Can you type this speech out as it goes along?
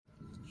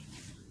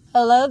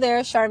Hello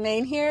there,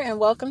 Charmaine here, and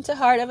welcome to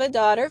Heart of a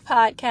Daughter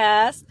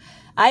podcast.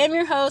 I am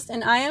your host,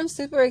 and I am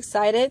super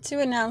excited to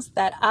announce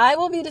that I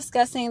will be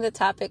discussing the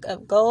topic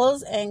of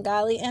goals and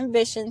godly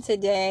ambition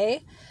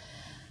today.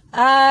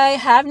 I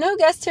have no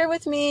guest here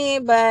with me,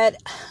 but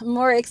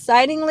more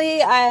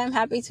excitingly, I am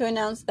happy to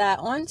announce that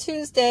on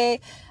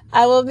Tuesday,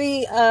 I will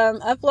be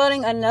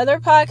uploading another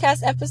podcast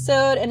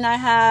episode, and I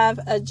have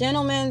a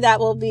gentleman that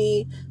will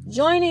be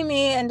joining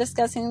me and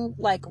discussing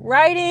like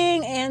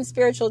writing and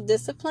spiritual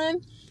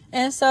discipline.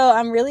 And so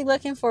I'm really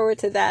looking forward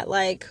to that,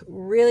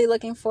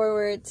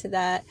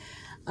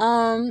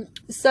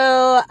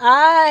 So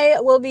I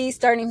will be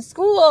starting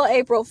school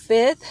April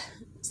 5th.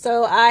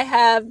 So I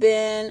have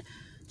been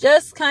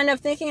just kind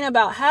of thinking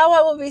about how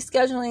I will be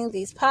scheduling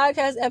these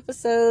podcast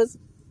episodes.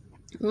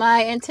 My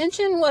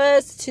intention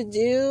was to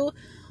do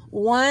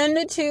 1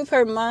 to 2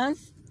 per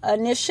month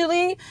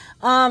initially.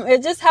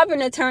 It just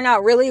happened to turn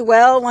out really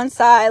well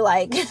once I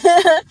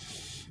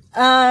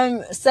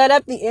set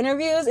up the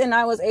interviews, and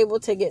I was able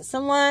to get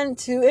someone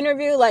to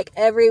interview like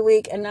every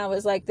week. And I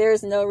was like,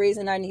 there's no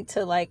reason I need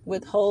to like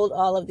withhold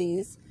all of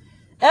these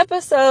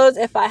episodes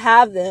if I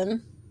have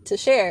them to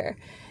share.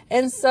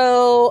 And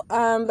so,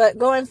 but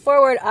going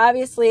forward,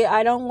 obviously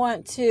I don't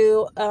want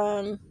to,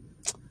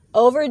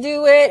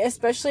 overdo it,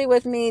 especially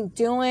with me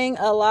doing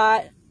a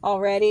lot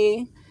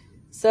already.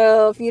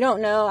 So if you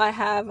don't know, I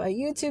have a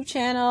YouTube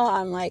channel.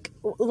 I'm like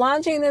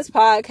launching this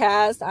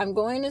podcast. I'm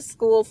going to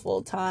school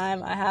full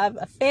time. I have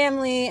a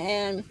family.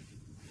 And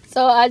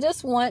so I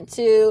just want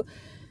to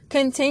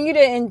continue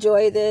to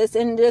enjoy this,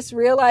 and just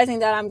realizing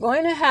that I'm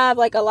going to have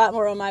like a lot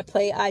more on my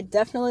plate. I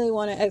definitely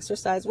want to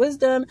exercise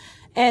wisdom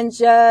and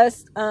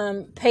just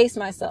pace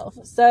myself.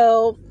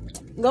 So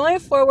going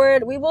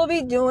forward, we will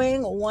be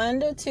doing 1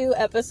 to 2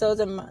 episodes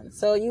a month.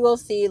 So you will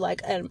see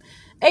like an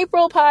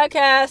April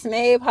podcast,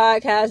 May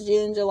podcast,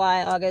 June,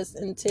 July, August,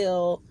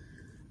 until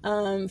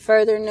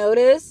further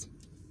notice.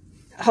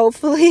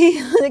 Hopefully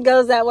it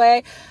goes that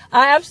way.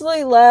 I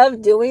absolutely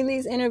love doing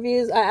these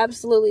interviews. I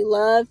absolutely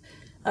love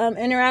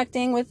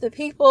interacting with the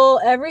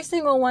people. Every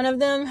single one of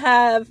them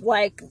have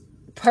like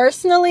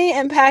personally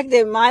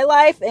impacted my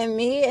life and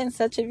me in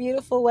such a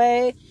beautiful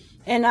way.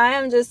 And I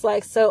am just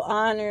like so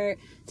honored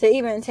to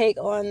even take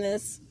on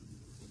this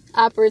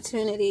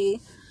opportunity.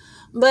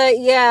 But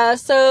yeah,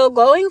 so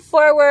going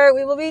forward,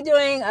 we will be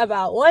doing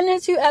about 1 to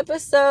 2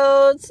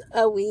 episodes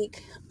a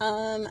week.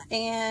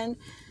 And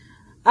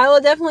I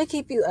will definitely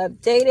keep you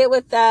updated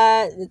with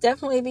that.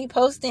 Definitely be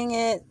posting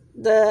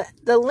the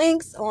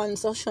links on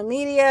social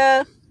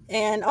media.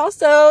 And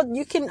also,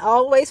 you can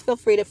always feel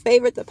free to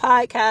favorite the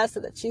podcast so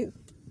that you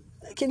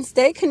can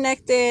stay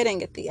connected and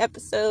get the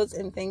episodes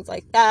and things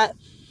like that.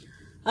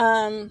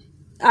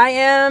 I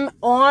am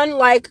on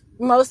like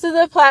most of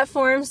the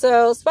platforms,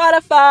 so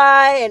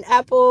Spotify and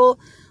Apple.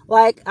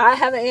 Like, I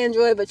have an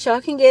Android, but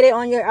y'all can get it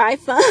on your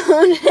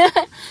iPhone.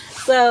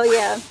 So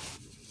yeah,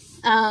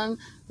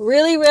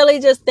 really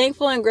just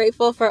thankful and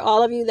grateful for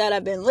all of you that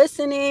have been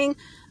listening.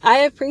 I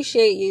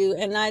appreciate you,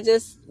 and I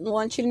just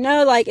want you to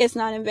know like it's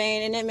not in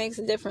vain, and it makes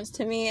a difference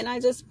to me. And I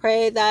just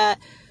pray that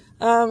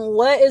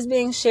what is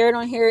being shared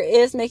on here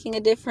is making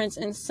a difference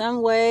in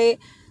some way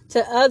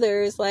to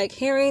others, like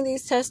hearing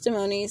these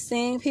testimonies,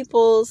 seeing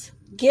people's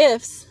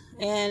gifts,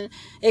 and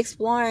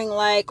exploring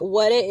like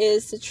what it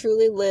is to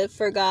truly live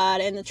for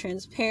God, and the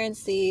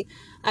transparency.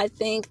 I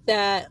think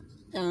that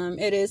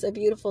it is a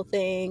beautiful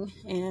thing.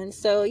 And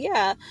so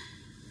yeah,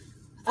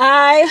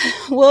 I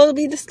will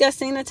be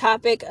discussing the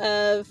topic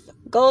of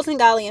goals and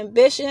godly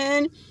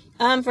ambition.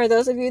 For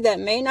those of you that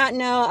may not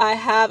know, I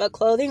have a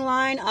clothing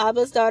line,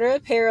 Abba's Daughter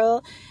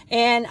Apparel,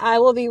 and I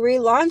will be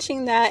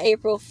relaunching that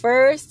April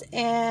 1st,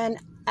 and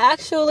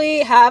actually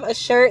have a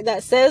shirt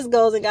that says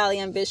goals and godly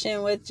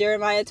ambition with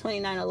Jeremiah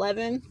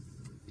 29:11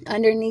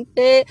 underneath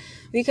it,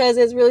 because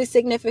it's really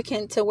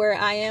significant to where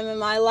I am in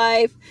my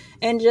life,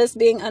 and just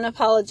being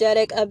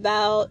unapologetic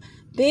about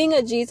being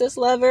a Jesus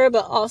lover,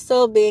 but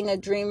also being a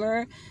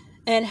dreamer,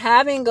 and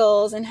having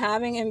goals and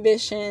having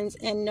ambitions,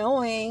 and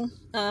knowing,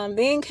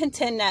 being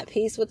content and at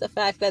peace with the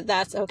fact that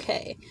that's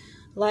okay.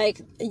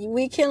 Like,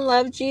 we can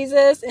love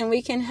Jesus and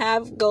we can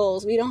have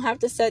goals. We don't have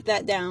to set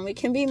that down. We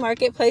can be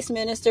marketplace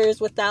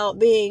ministers without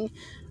being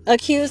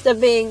accused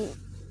of being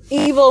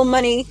evil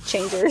money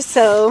changers.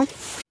 So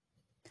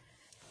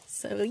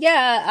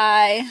yeah,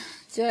 I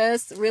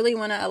just really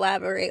want to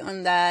elaborate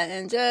on that,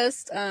 and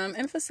just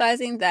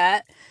emphasizing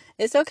that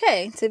it's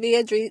okay to be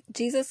a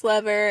Jesus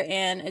lover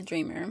and a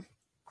dreamer.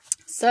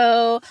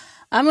 So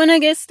I'm going to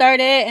get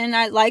started, and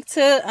I'd like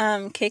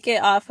to kick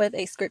it off with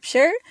a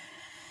scripture.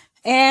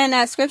 And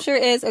that scripture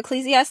is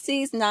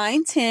Ecclesiastes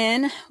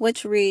 9:10,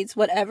 which reads,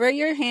 "Whatever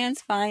your hands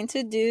find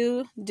to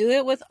do, do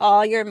it with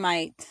all your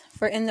might.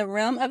 For in the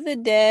realm of the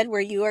dead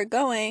where you are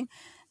going,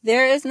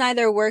 there is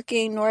neither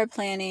working nor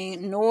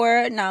planning,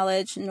 nor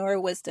knowledge, nor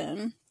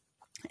wisdom."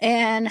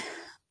 And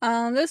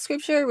this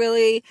scripture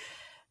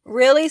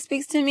really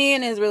speaks to me,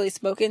 and has really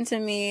spoken to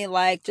me,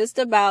 like just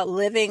about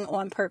living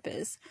on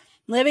purpose.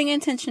 living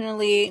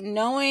intentionally,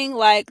 knowing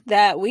like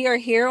that we are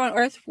here on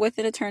earth with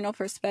an eternal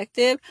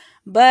perspective,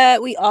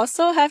 but we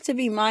also have to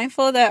be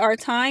mindful that our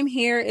time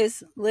here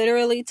is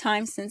literally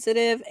time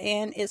sensitive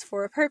and is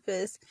for a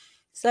purpose.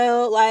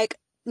 So like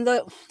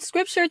the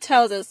scripture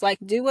tells us, like,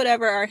 do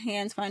whatever our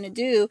hands find to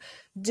do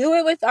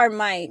it with our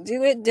might,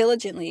 do it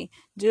diligently,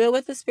 do it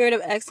with the spirit of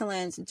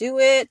excellence, do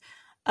it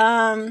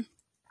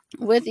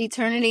with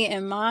eternity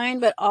in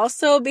mind, but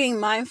also being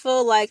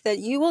mindful like that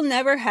you will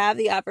never have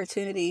the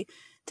opportunity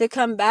to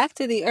come back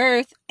to the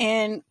earth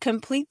and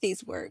complete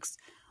these works.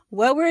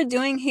 What we're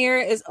doing here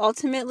is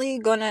ultimately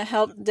going to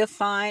help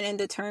define and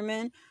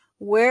determine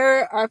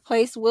where our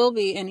place will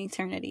be in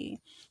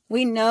eternity.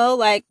 We know,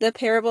 like, the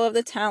parable of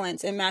the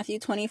talents in Matthew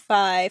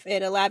 25,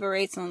 it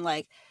elaborates on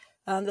like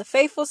the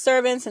faithful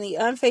servants and the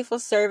unfaithful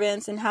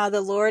servants, and how the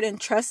Lord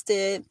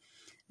entrusted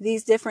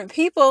these different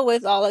people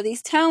with all of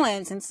these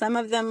talents, and some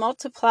of them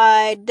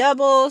multiplied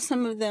double,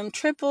 some of them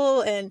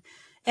triple, and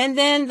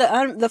then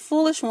the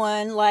foolish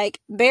one like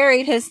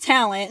buried his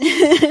talent.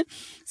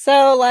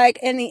 So like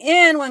in the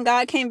end, when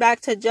God came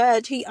back to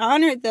judge, he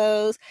honored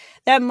those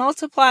that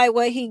multiplied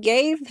what he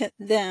gave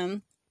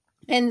them.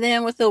 And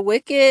then with the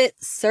wicked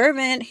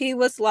servant, he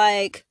was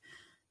like,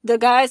 the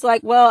guy's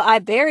like, well, I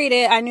buried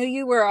it. I knew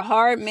you were a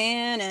hard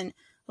man, and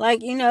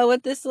like, you know,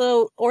 with this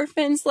little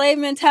orphan slave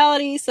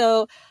mentality,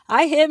 so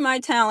I hid my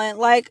talent.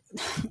 Like,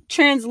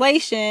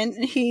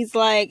 translation, he's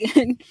like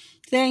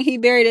saying he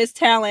buried his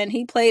talent,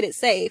 he played it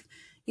safe,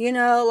 you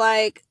know,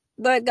 like,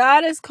 but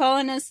God is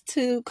calling us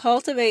to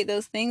cultivate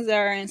those things that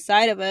are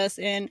inside of us.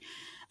 And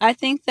I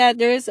think that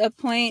there's a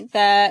point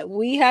that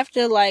we have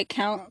to like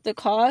count the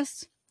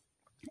cost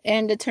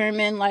and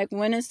determine like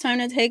when it's time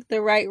to take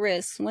the right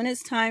risks, when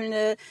it's time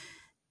to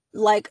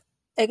like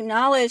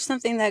acknowledge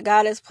something that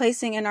God is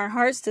placing in our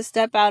hearts, to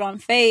step out on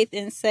faith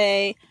and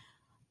say,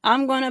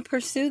 I'm going to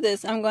pursue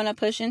this. I'm going to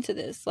push into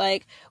this.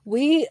 Like,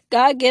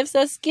 God gives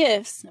us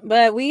gifts,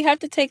 but we have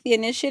to take the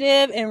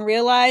initiative and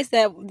realize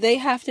that they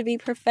have to be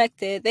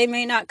perfected. They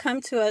may not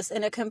come to us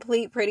in a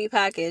complete pretty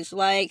package.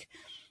 Like,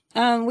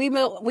 we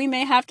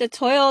may have to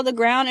toil the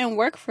ground and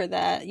work for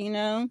that, you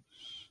know?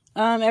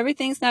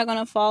 Everything's not going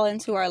to fall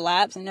into our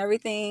laps, and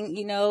everything,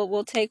 you know,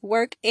 will take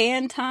work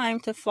and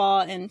time to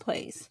fall in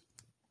place.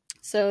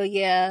 So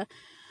yeah,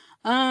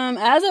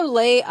 as of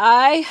late,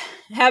 I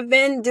have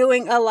been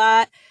doing a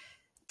lot,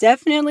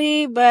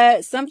 definitely,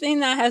 but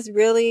something that has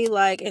really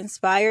like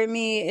inspired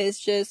me is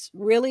just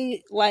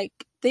really like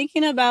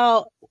thinking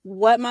about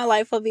what my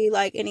life will be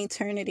like in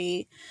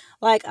eternity.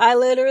 Like, I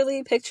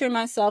literally picture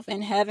myself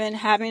in heaven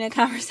having a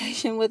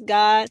conversation with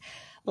God,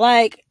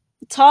 like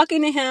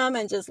talking to him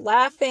and just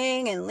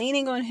laughing and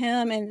leaning on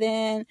him, and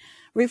then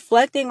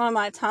reflecting on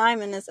my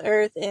time in this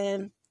earth.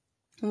 And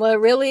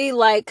what really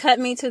like cut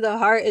me to the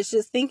heart is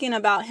just thinking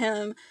about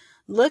him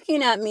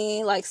looking at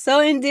me like so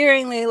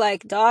endearingly,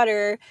 like,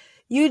 daughter,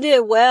 you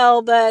did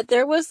well, but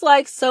there was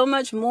like so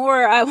much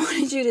more I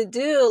wanted you to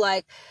do.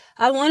 Like,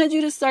 I wanted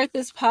you to start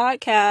this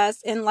podcast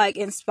and like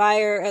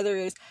inspire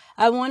others.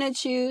 I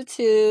wanted you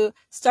to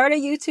start a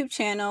YouTube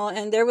channel,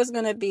 and there was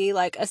going to be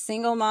like a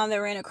single mom that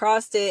ran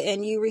across it,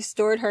 and you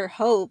restored her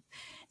hope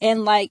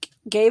and like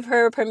gave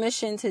her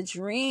permission to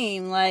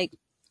dream. Like,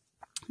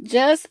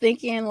 just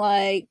thinking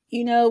like,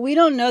 you know, we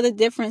don't know the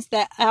difference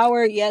that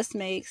our yes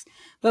makes,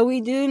 but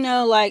we do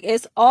know like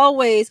it's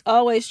always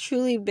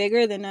truly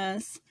bigger than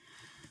us.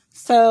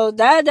 So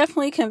that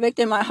definitely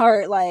convicted my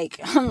heart. Like,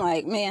 I'm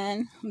like,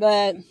 man,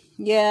 but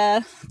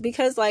yeah,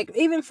 because like,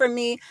 even for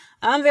me,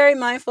 I'm very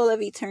mindful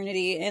of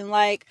eternity, and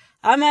like,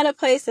 I'm at a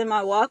place in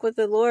my walk with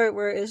the Lord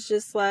where it's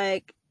just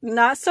like,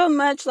 not so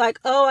much like,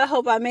 oh, I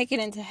hope I make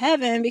it into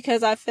heaven,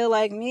 because I feel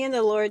like me and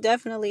the Lord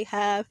definitely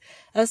have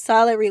a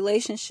solid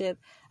relationship.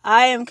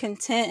 I am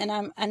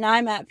content, and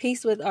I'm at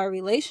peace with our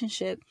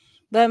relationship.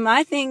 But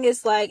my thing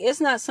is like,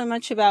 it's not so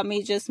much about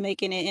me just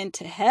making it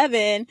into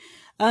heaven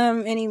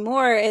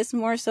anymore. It's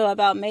more so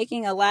about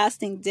making a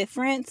lasting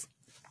difference,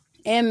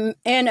 and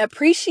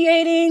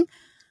appreciating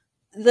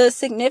the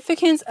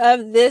significance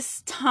of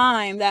this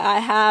time that I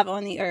have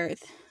on the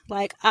earth.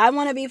 Like, I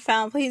want to be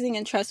found pleasing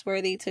and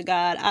trustworthy to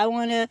God. I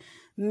want to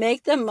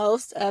make the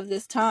most of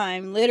this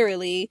time,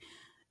 literally,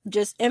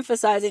 just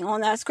emphasizing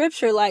on that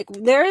scripture. Like,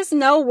 there is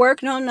no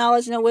work, no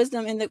knowledge, no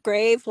wisdom in the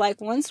grave. Like,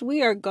 once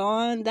we are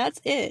gone,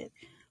 that's it.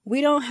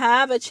 We don't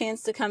have a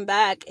chance to come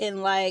back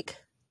and like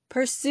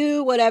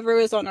pursue whatever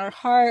is on our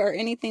heart, or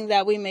anything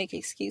that we make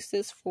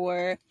excuses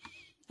for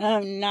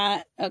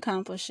not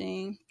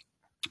accomplishing.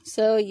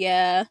 So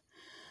yeah,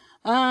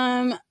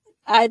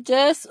 I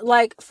just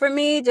like, for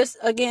me, just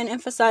again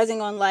emphasizing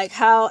on like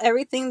how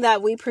everything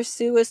that we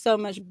pursue is so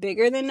much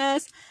bigger than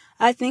us.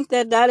 I think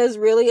that is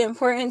really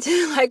important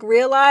to like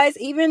realize,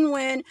 even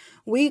when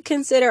we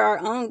consider our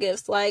own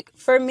gifts. Like,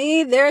 for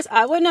me,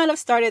 I would not have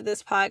started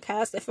this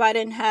podcast if I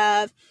didn't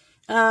have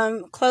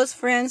close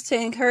friends to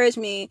encourage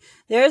me.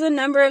 There's a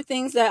number of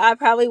things that I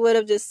probably would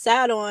have just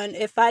sat on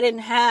if I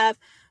didn't have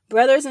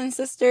brothers and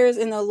sisters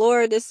in the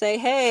Lord to say,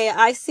 hey,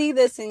 I see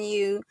this in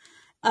you,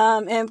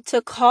 and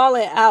to call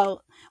it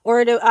out.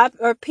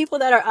 or people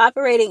that are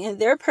operating in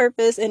their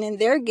purpose and in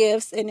their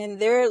gifts and in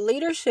their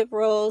leadership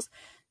roles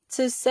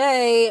to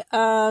say,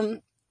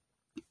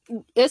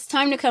 it's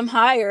time to come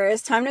higher.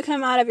 It's time to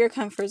come out of your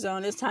comfort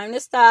zone. It's time to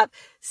stop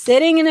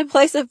sitting in a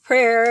place of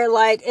prayer,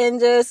 and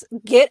just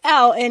get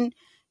out and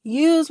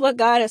use what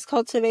God has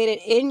cultivated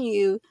in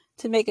you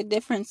to make a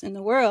difference in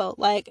the world.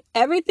 Like,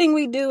 everything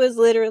we do is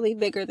literally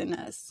bigger than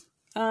us.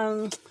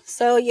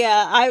 So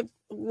yeah, I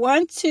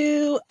want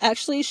to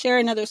actually share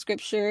another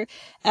scripture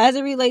as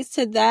it relates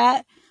to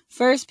that.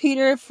 1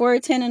 Peter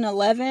 4:10 and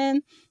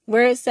 11,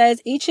 where it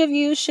says, each of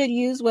you should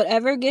use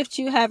whatever gift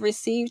you have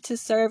received to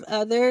serve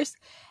others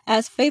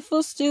as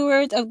faithful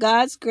stewards of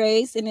God's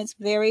grace in its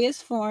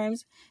various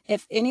forms.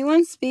 If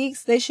anyone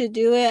speaks, they should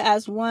do it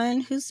as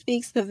one who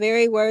speaks the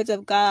very words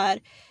of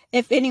God.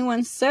 If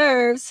anyone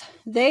serves,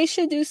 they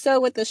should do so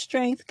with the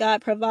strength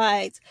God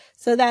provides,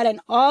 so that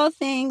in all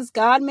things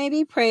God may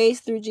be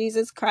praised through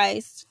Jesus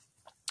Christ.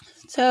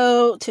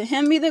 So to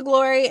him be the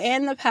glory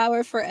and the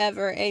power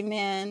forever.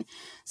 Amen.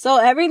 So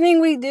everything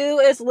we do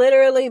is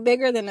literally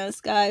bigger than us,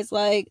 guys.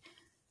 Like,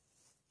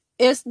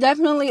 it's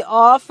definitely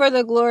all for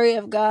the glory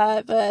of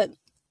God, but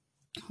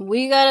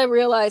we gotta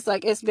realize,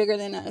 like, it's bigger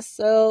than us.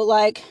 So,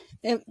 like,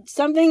 if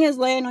something is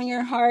laying on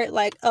your heart,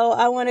 like, oh,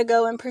 I want to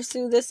go and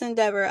pursue this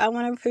endeavor, I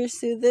want to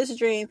pursue this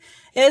dream,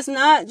 it's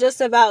not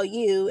just about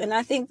you. And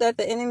I think that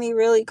the enemy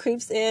really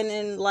creeps in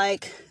and,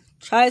 like,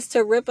 tries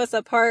to rip us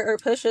apart or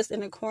push us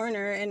in a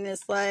corner. And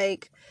it's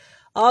like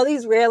all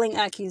these railing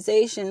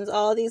accusations,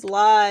 all these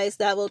lies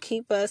that will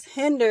keep us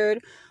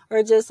hindered,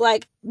 or just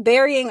like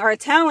burying our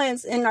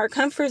talents in our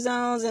comfort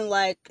zones. And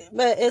like,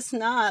 but it's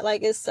not,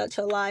 like, it's such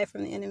a lie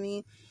from the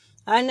enemy.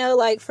 I know,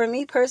 like, for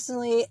me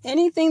personally,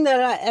 anything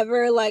that I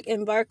ever like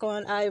embark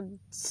on, I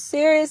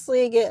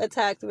seriously get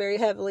attacked very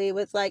heavily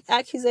with like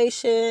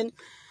accusation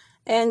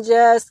and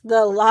just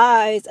the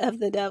lies of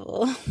the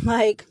devil.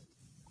 Like,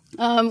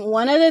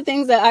 one of the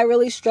things that I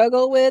really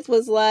struggle with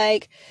was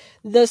like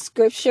the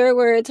scripture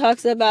where it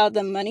talks about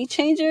the money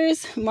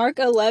changers, Mark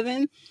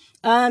 11,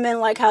 and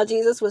like how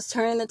Jesus was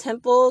turning the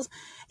temples.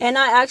 And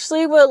I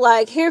actually would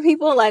like hear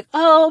people like,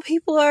 oh,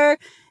 people are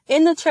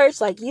in the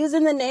church like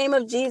using the name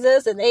of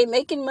Jesus and they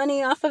making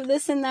money off of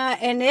this and that.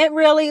 And it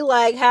really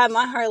like had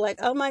my heart like,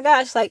 oh my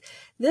gosh, like,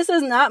 this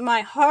is not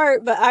my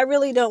heart, but I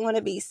really don't want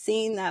to be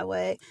seen that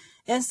way.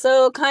 And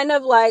so kind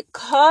of like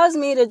caused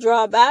me to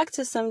draw back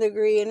to some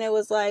degree. And it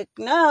was like,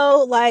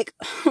 no, like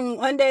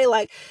one day,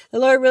 like the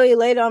Lord really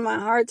laid on my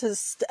heart to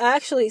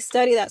actually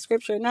study that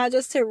scripture, not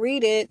just to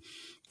read it.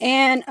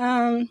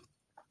 And,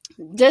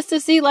 just to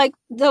see like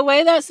the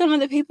way that some of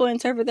the people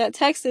interpret that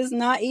text is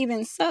not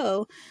even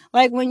so.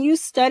 Like, when you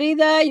study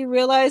that, you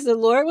realize the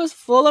Lord was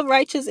full of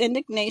righteous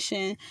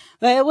indignation,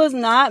 but it was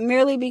not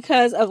merely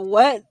because of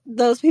what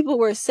those people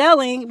were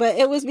selling, but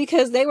it was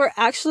because they were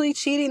actually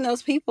cheating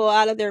those people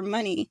out of their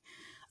money.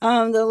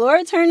 The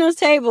Lord turned those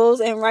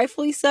tables, and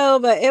rightfully so,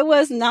 but it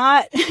was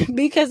not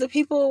because the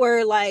people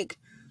were like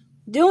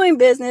doing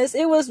business.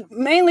 It was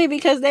mainly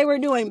because they were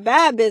doing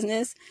bad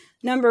business,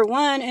 number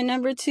one. And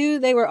number two,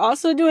 they were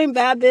also doing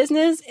bad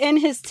business in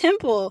his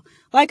temple,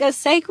 like a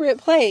sacred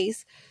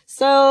place.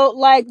 So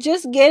like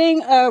just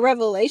getting a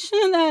revelation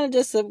of that, and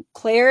just some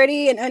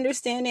clarity and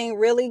understanding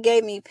really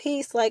gave me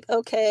peace. Like,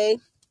 okay,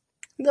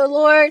 the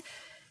Lord,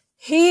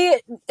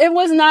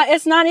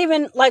 it's not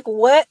even like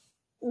what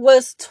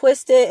was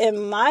twisted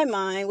in my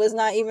mind was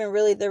not even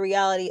really the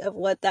reality of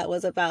what that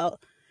was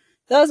about.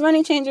 Those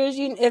money changers,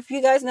 if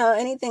you guys know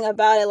anything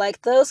about it,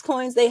 like those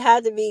coins, they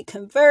had to be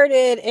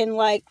converted, and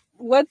like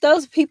what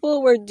those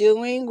people were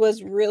doing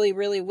was really,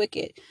 really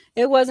wicked.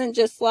 It wasn't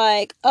just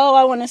like, oh,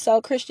 I want to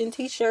sell Christian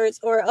t-shirts,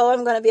 or oh,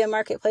 I'm going to be a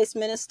marketplace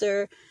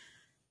minister,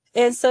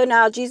 and so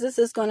now Jesus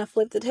is going to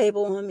flip the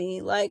table on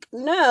me. Like,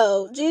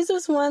 no,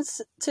 Jesus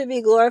wants to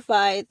be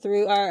glorified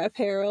through our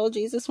apparel.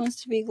 Jesus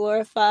wants to be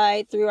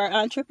glorified through our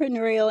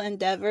entrepreneurial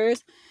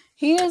endeavors.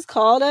 He has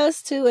called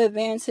us to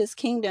advance his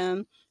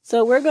kingdom.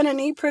 So we're going to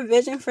need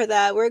provision for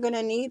that. We're going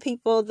to need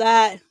people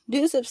that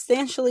do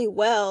substantially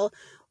well.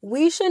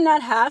 We should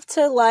not have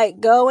to like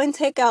go and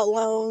take out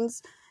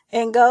loans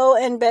and go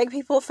and beg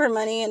people for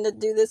money and to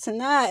do this and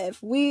that.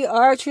 If we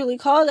are truly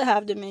called to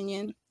have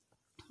dominion,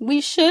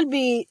 we should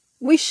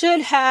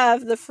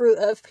have the fruit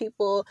of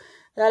people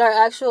that are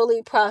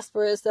actually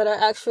prosperous, that are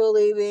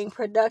actually being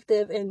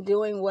productive and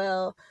doing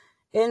well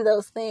in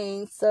those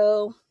things.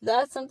 So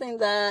that's something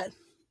that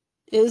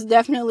is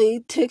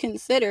definitely to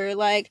consider.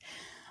 Like,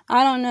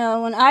 I don't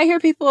know, when I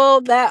hear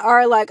people that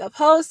are like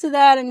opposed to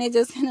that and they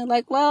just kind of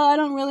like, well, I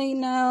don't really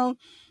know,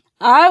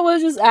 I would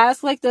just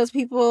ask like those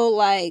people,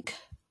 like,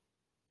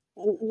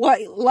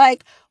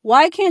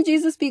 why can't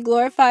Jesus be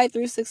glorified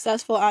through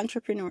successful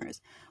entrepreneurs?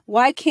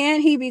 Why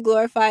can't he be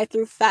glorified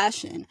through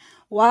fashion?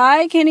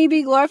 Why can't he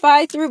be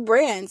glorified through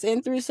brands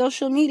and through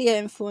social media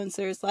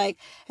influencers? Like,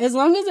 as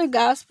long as the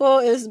gospel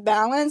is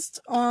balanced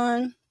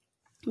on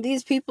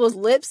these people's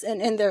lips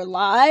and in their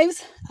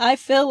lives, I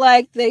feel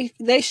like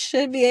they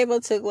should be able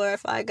to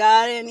glorify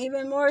God. And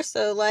even more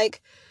so,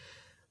 like,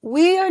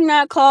 we are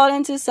not called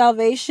into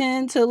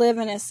salvation to live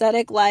an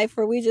ascetic life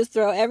where we just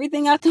throw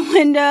everything out the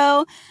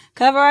window,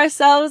 cover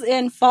ourselves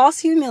in false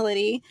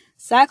humility,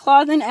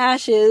 sackcloth and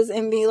ashes,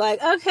 and be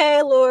like,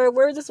 okay, Lord,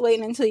 we're just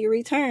waiting until you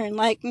return.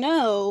 Like,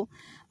 no.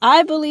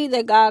 I believe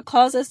that God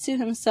calls us to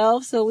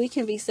himself so we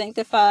can be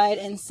sanctified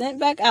and sent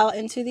back out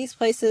into these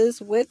places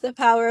with the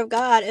power of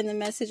God and the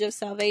message of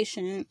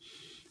salvation.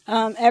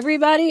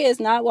 Everybody is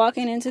not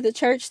walking into the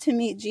church to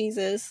meet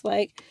Jesus.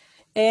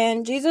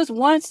 And Jesus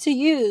wants to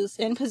use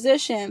and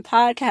position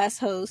podcast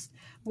hosts,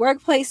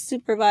 workplace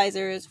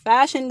supervisors,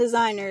 fashion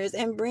designers,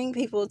 and bring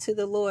people to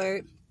the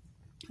Lord.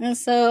 And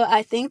so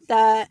I think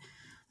that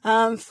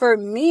for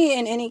me,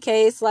 in any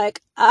case,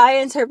 like, I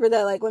interpret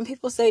that, like, when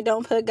people say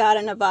don't put God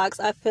in a box,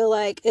 I feel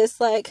like it's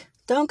like,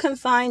 don't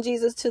confine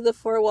Jesus to the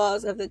four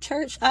walls of the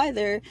church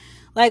either.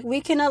 Like,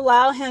 we can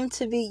allow him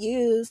to be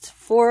used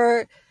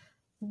for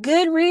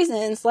good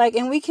reasons. Like,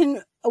 and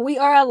we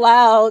are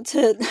allowed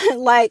to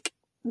like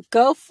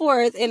go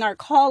forth in our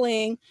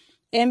calling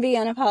and be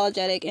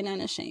unapologetic and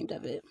unashamed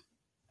of it.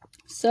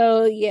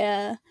 So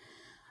yeah,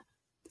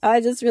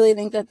 I just really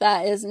think that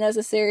that is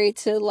necessary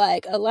to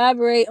like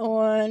elaborate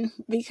on,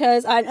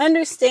 because I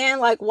understand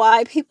like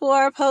why people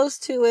are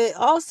opposed to it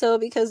also,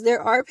 because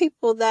there are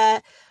people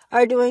that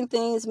are doing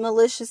things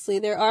maliciously.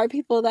 There are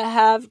people that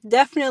have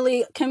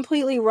definitely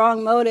completely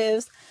wrong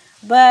motives.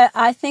 But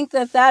I think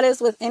that that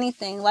is with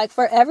anything. Like,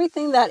 for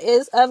everything that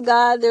is of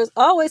God, there's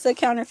always a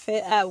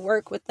counterfeit at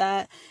work with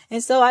that.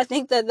 And so I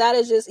think that that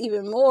is just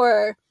even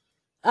more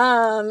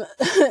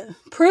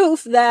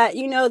proof that,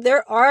 you know,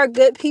 there are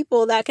good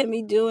people that can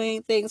be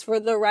doing things for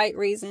the right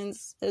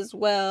reasons as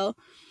well.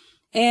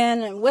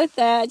 And with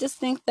that, I just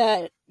think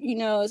that, you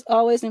know, it's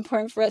always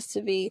important for us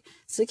to be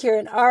secure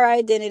in our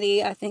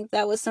identity. I think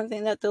that was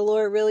something that the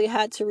Lord really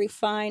had to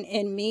refine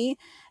in me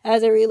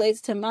as it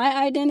relates to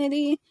my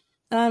identity.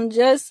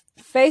 Just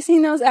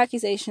facing those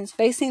accusations,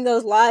 facing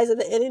those lies of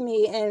the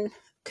enemy, and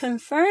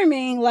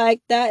confirming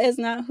like that is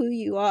not who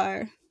you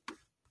are.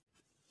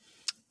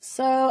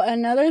 So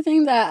another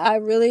thing that I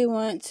really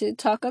want to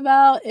talk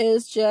about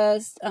is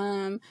just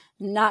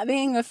not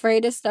being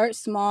afraid to start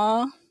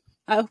small.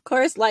 Of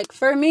course, like,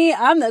 for me,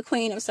 I'm the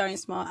queen of starting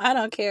small. I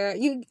don't care.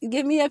 You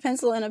give me a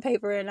pencil and a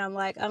paper and I'm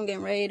like, I'm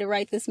getting ready to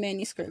write this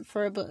manuscript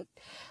for a book.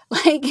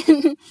 Like,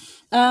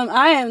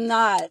 I am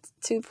not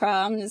too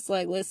proud. I'm just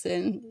like,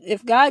 listen,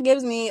 if God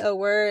gives me a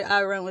word,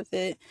 I run with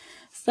it.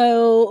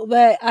 So,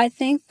 but I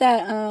think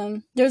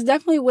that there's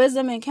definitely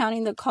wisdom in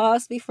counting the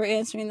cost before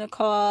answering the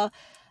call.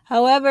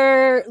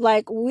 However,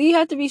 like, we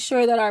have to be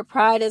sure that our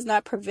pride is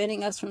not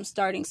preventing us from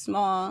starting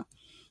small.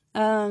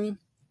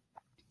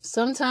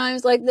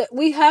 Sometimes, like,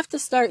 we have to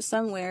start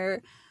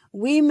somewhere.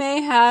 We may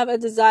have a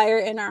desire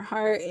in our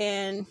heart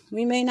and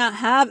we may not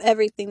have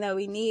everything that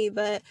we need,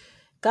 but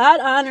God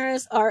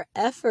honors our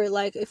effort.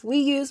 Like, if we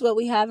use what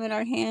we have in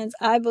our hands,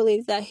 I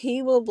believe that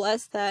he will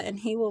bless that and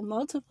he will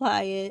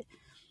multiply it,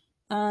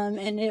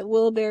 and it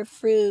will bear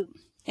fruit.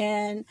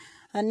 And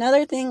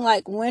another thing,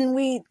 like,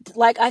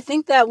 I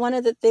think that one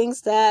of the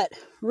things that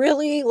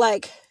really,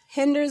 like,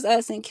 hinders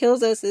us and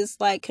kills us is,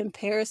 like,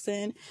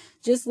 comparison.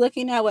 Just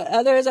looking at what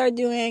others are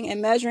doing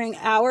and measuring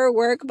our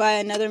work by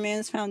another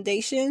man's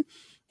foundation.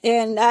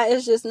 And that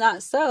is just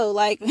not so.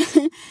 Like,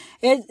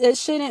 it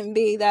shouldn't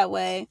be that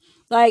way.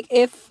 Like,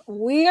 if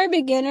we are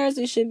beginners,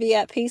 we should be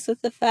at peace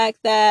with the fact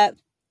that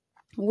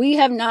we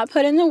have not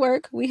put in the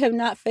work. We have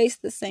not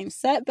faced the same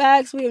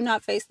setbacks. We have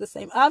not faced the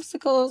same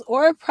obstacles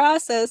or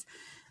process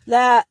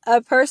that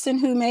a person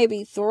who may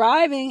be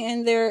thriving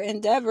in their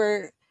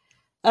endeavor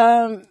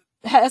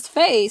has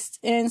faced.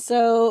 And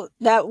so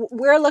that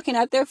we're looking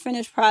at their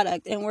finished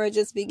product and we're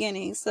just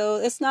beginning. So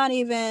it's not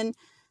even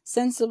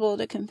sensible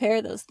to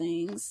compare those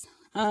things.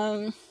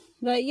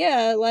 But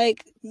yeah,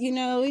 like, you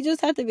know, we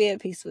just have to be at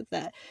peace with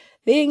that.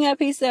 Being at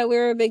peace that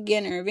we're a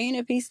beginner. Being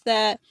at peace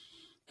that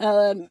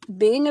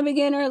being a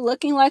beginner,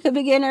 looking like a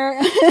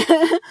beginner,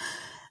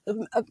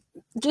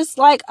 just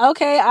like,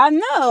 okay, I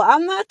know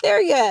I'm not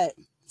there yet.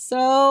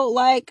 So,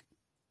 like,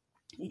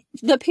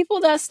 the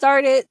people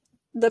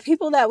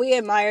that we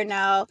admire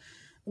now,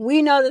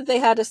 we know that they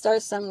had to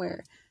start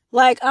somewhere.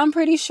 Like, I'm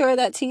pretty sure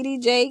that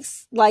TD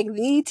Jakes, like,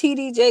 the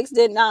TD Jakes,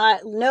 did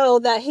not know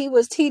that he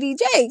was TD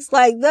Jakes,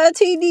 like the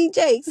TD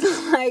Jakes,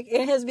 like,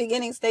 in his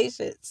beginning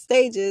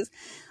stages.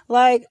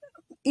 Like,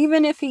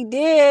 even if he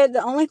did,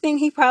 the only thing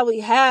he probably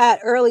had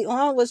early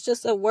on was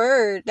just a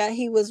word that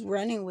he was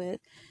running with,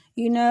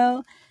 you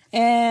know?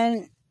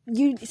 And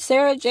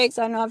Sarah Jakes,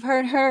 I know I've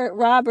heard her,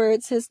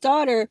 Roberts, his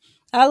daughter,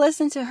 I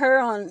listened to her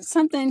on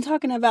something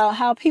talking about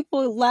how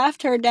people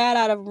laughed her dad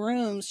out of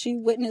rooms. She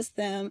witnessed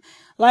them,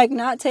 like,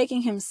 not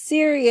taking him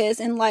serious,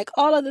 and like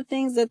all of the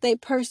things that they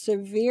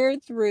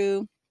persevered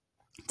through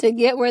to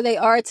get where they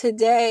are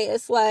today.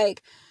 It's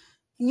like,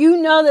 you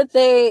know, that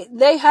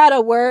they had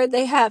a word,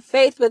 they had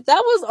faith, but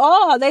that was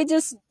all. They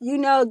just, you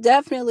know,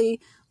 definitely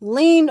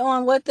leaned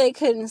on what they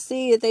couldn't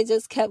see. They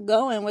just kept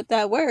going with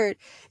that word.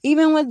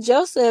 Even with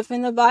Joseph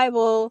in the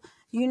Bible,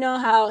 you know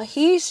how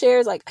he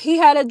shares, like, he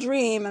had a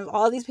dream of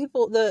all these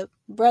people, the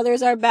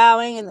brothers are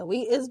bowing and the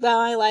wheat is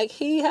bowing. Like,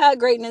 he had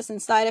greatness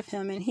inside of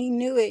him and he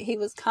knew it. He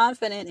was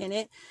confident in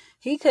it.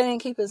 He couldn't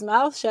keep his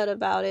mouth shut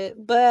about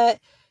it, but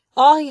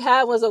all he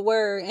had was a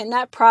word. And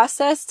that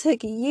process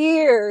took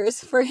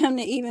years for him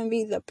to even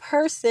be the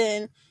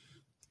person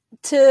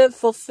to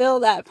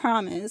fulfill that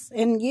promise,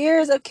 and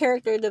years of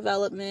character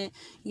development,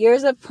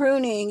 years of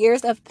pruning,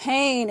 years of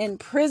pain,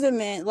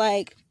 imprisonment.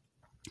 Like,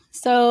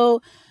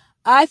 so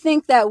I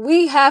think that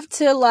we have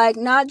to, like,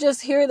 not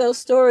just hear those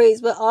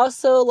stories, but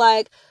also,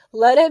 like,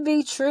 let it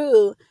be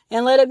true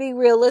and let it be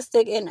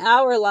realistic in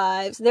our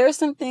lives. There's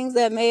some things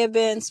that may have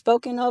been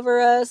spoken over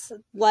us,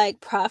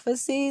 like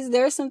prophecies.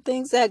 There's some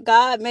things that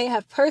God may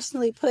have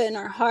personally put in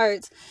our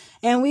hearts,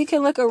 and we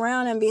can look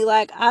around and be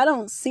like, I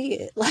don't see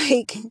it.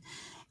 Like,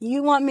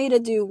 you want me to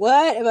do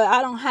what? But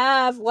I don't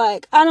have,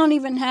 like, I don't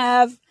even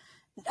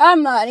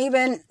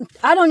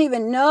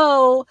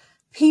know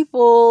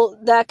people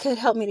that could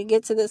help me to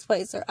get to this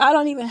place, or I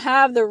don't even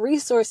have the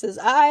resources.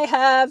 I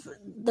have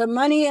the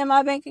money in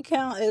my bank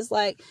account is,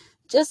 like,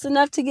 just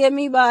enough to get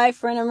me by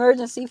for an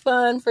emergency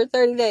fund for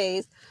 30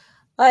 days.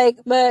 Like,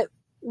 but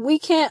we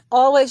can't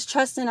always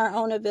trust in our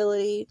own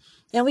ability,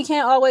 and we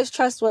can't always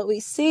trust what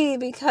we see,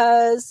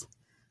 because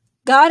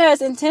God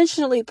has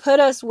intentionally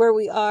put us where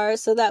we are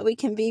so that we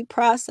can be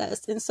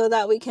processed and so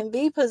that we can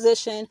be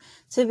positioned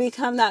to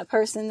become that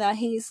person that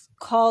He's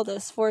called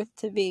us forth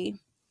to be.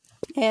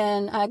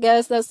 And I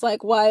guess that's,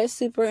 like, why it's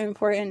super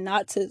important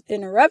not to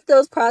interrupt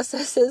those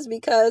processes,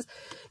 because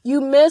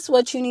you miss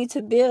what you need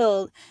to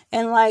build.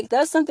 And, like,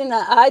 that's something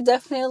that I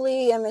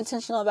definitely am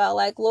intentional about.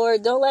 Like,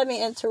 Lord, don't let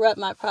me interrupt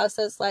my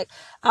process. Like,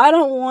 I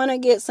don't want to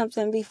get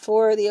something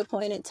before the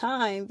appointed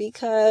time,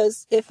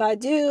 because if I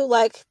do,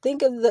 like,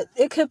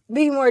 it could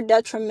be more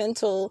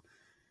detrimental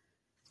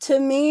to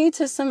me,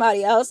 to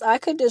somebody else. I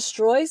could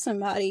destroy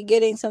somebody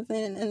getting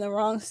something in the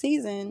wrong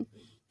season.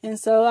 And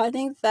so I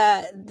think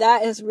that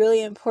is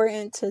really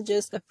important to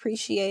just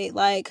appreciate.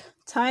 Like,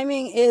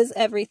 timing is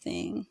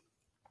everything.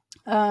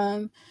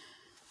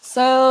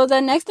 So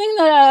the next thing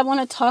that I want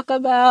to talk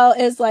about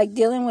is, like,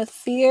 dealing with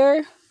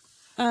fear.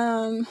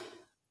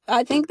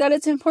 I think that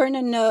it's important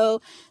to know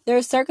there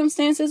are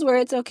circumstances where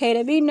it's okay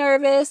to be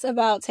nervous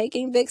about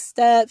taking big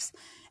steps.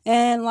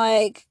 And,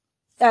 like,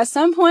 at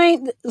some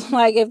point,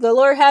 like, if the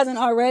Lord hasn't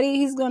already,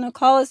 He's going to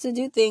call us to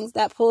do things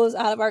that pull us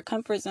out of our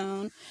comfort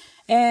zone.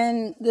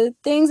 And the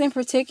things in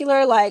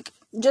particular, like,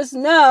 just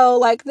know,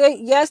 like,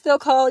 yes, they'll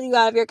call you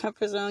out of your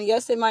comfort zone.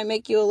 Yes, it might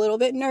make you a little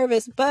bit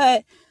nervous,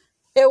 but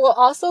it will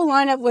also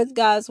line up with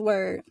God's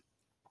word.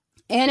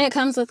 And it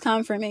comes with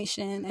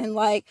confirmation. And,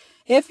 like,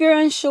 if you're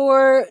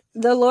unsure,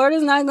 the Lord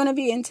is not going to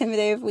be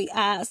intimidated if we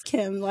ask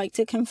Him, like,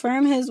 to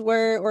confirm His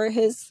word or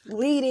His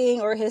leading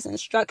or His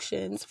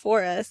instructions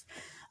for us.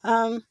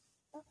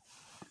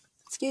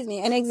 Excuse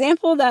me. An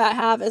example that I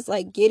have is,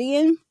 like,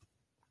 Gideon.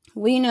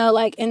 We know,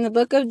 like, in the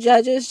book of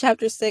Judges,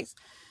 chapter 6,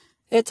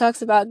 it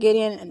talks about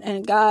Gideon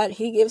and God.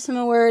 He gives him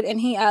a word and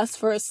he asks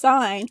for a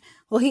sign.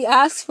 Well, he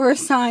asked for a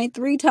sign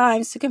 3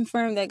 times to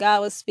confirm that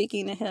God was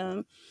speaking to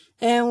him.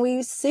 And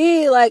we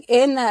see, like,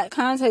 in that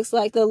context,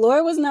 like, the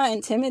Lord was not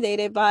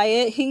intimidated by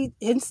it. He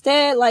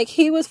instead, like,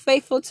 He was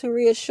faithful to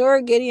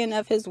reassure Gideon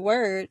of His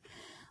word.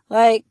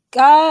 Like,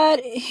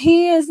 God,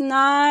 He is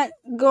not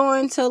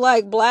going to,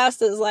 like,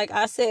 blast us like,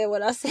 I said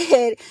what I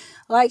said.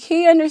 Like,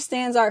 He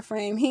understands our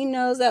frame. He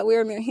knows that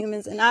we're mere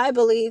humans. And I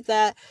believe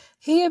that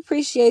He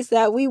appreciates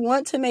that we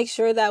want to make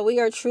sure that we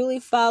are truly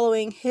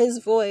following His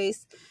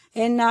voice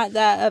and not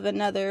that of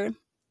another.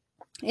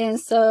 And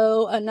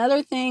so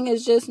another thing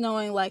is just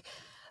knowing, like,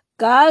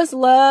 God's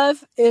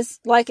love is,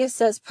 like it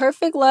says,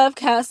 perfect love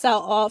casts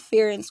out all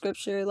fear in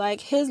Scripture.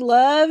 Like, His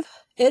love,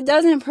 it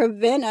doesn't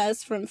prevent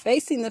us from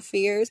facing the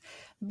fears,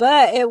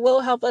 but it will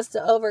help us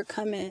to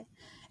overcome it.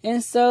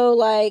 And so,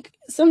 like,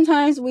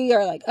 sometimes we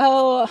are like,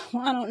 oh,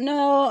 I don't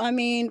know. I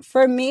mean,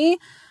 for me,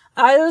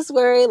 I was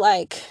worried,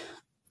 like,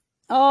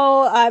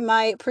 oh, I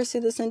might pursue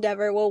this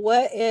endeavor. Well,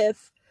 what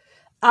if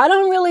I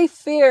don't really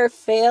fear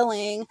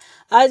failing?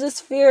 I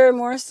just fear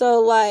more so,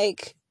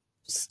 like,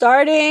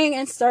 starting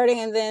and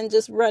then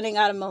just running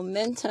out of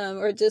momentum,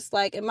 or just,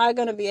 like, am I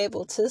going to be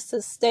able to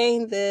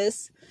sustain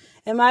this?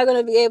 Am I going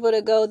to be able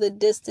to go the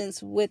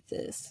distance with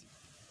this?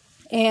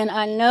 And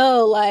I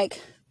know, like,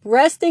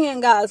 resting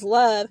in God's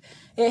love,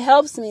 it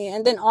helps me.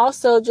 And then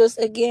also just,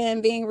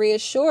 again, being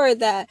reassured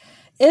that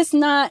it's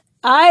not,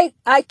 I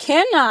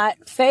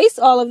cannot face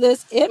all of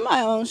this in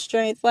my own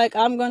strength. Like,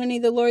 I'm going to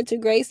need the Lord to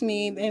grace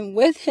me, and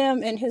with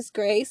Him and His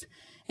grace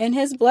and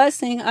His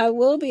blessing, I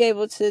will be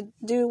able to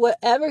do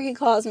whatever He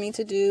calls me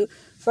to do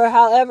for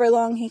however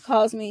long He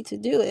calls me to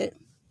do it.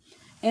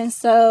 And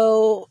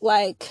so,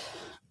 like,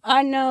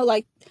 I know,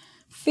 like,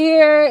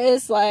 fear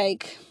is,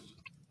 like,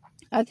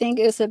 I think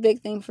it's a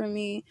big thing for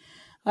me.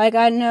 Like,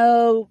 I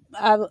know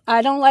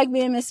I don't like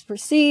being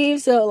misperceived.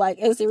 So, like,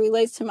 as it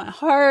relates to my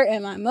heart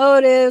and my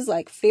motives,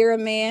 like, fear of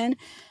man.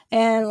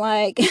 And,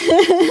 like,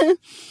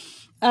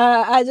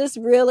 I just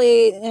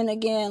really, and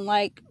again,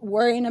 like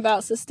worrying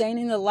about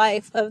sustaining the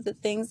life of the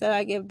things that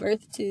I give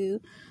birth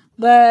to.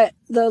 But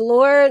the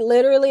Lord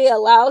literally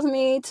allows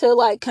me to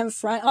like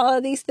confront all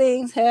of these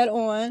things head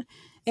on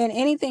in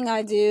anything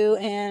I do.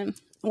 And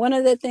one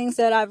of the things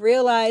that I've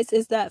realized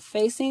is that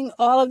facing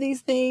all of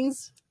these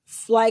things,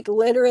 like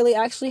literally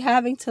actually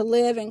having to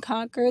live and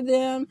conquer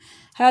them,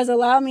 has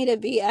allowed me to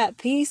be at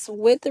peace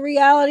with the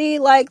reality,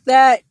 like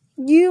that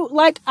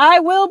I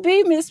will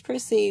be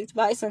misperceived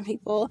by some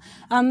people.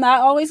 I'm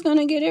not always going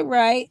to get it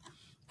right.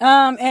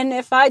 And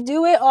if I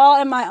do it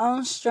all in my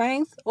own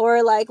strength,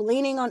 or like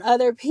leaning on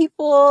other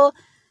people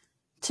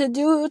to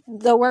do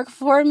the work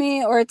for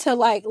me, or to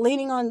like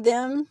leaning on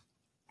them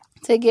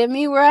to get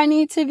me where I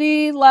need to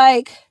be,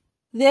 like,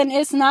 then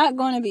it's not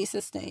going to be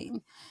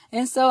sustained.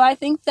 And so I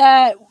think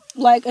that,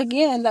 like,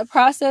 again, the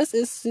process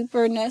is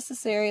super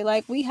necessary.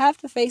 Like, we have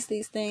to face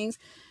these things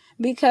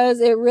because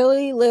it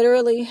really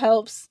literally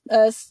helps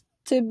us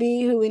to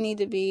be who we need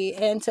to be,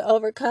 and to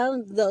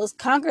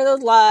conquer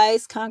those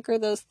lies, conquer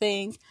those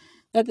things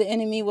that the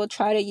enemy will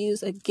try to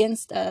use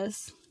against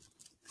us.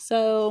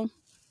 So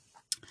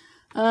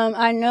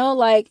I know,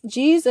 like,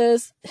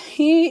 Jesus,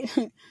 he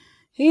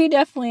he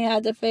definitely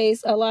had to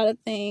face a lot of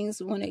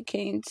things when it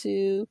came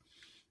to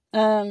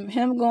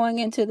him going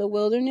into the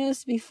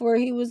wilderness before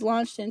he was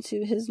launched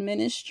into his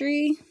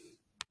ministry.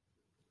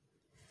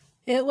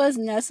 It was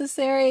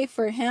necessary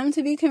for him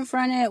to be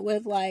confronted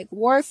with like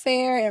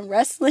warfare and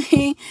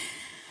wrestling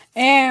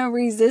and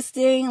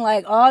resisting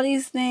like all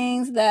these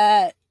things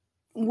that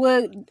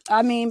would,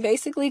 I mean,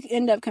 basically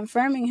end up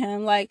confirming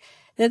him. Like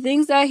the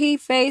things that he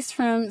faced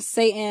from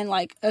Satan,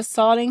 like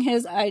assaulting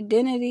his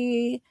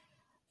identity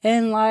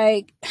and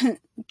like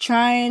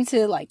trying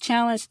to like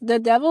challenge. The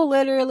devil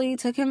literally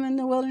took him in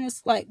the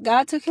wilderness. Like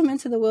God took him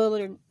into the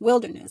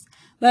wilderness,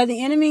 but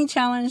the enemy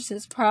challenged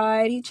his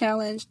pride. He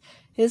challenged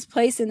his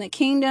place in the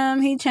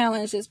kingdom. He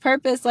challenged his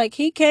purpose. Like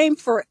he came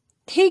for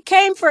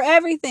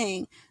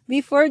everything.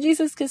 Before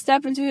Jesus could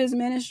step into his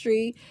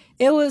ministry,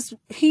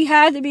 he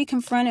had to be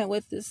confronted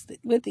with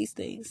these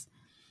things.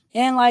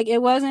 And like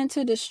it wasn't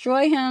to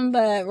destroy him,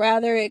 but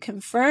rather it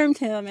confirmed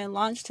him and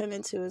launched him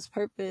into his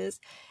purpose.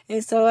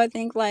 And so I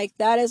think like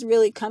that is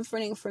really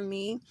comforting for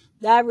me.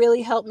 That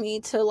really helped me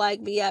to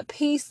like be at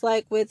peace,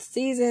 like with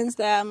seasons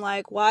that I'm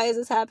like, why is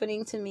this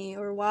happening to me?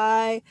 Or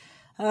why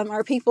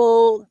are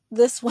people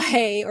this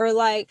way? Or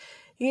like,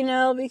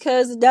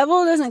 because the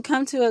devil doesn't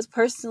come to us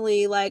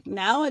personally. Like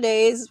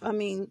nowadays, I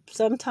mean,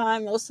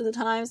 most of the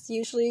times,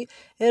 usually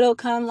it'll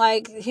come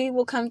like he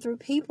will come through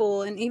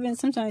people, and even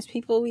sometimes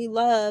people we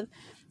love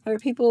or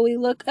people we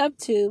look up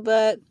to.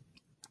 But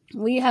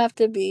we have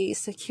to be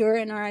secure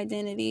in our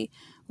identity.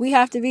 We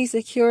have to be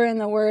secure in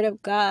the word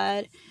of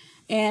God.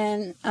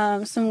 And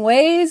some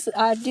ways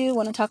I do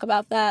want to talk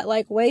about that,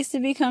 like ways to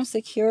become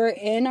secure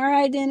in our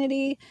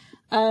identity.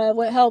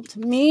 What helped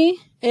me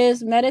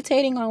is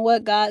meditating on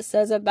what God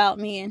says about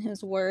me in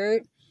his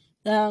word.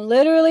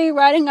 Literally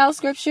writing out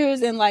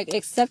scriptures and like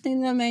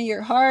accepting them in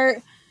your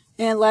heart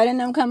and letting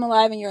them come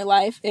alive in your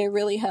life. It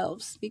really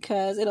helps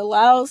because it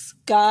allows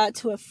God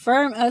to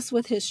affirm us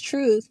with his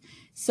truth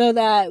so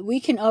that we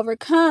can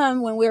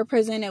overcome when we're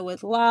presented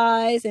with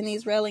lies and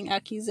these railing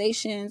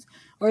accusations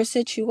or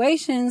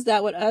situations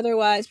that would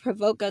otherwise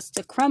provoke us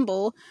to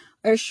crumble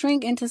or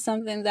shrink into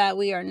something that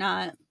we are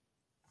not.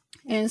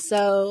 And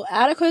so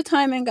adequate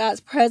time in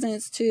God's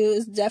presence too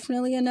is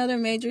definitely another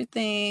major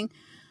thing.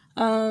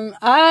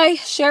 I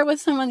shared with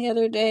someone the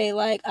other day,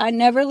 like I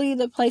never leave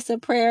the place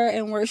of prayer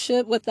and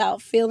worship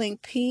without feeling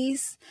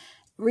peace,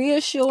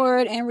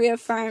 reassured, and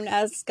reaffirmed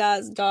as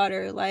God's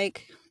daughter.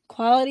 Like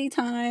quality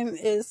time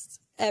is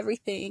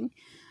everything.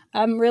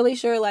 I'm really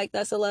sure like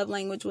that's a love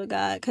language with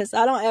God, because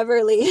I don't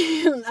ever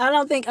leave. I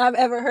don't think I've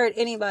ever heard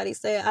anybody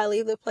say I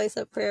leave the place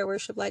of prayer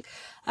worship. Like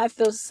I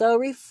feel so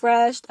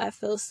refreshed. I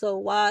feel so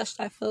washed.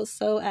 I feel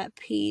so at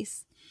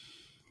peace.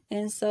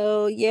 And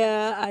so,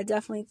 yeah, I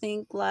definitely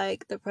think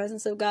like the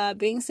presence of God,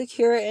 being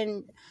secure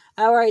in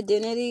our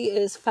identity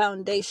is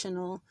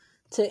foundational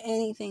to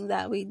anything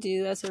that we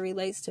do as it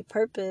relates to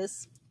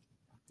purpose.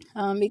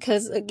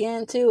 Because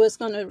again, too, it's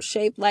going to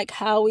shape like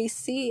how we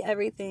see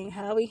everything,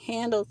 how we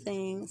handle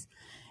things,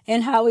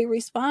 and how we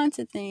respond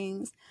to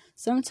things.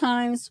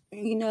 Sometimes,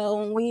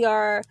 when we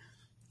are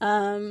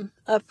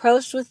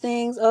approached with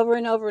things over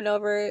and over and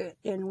over,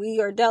 and we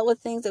are dealt with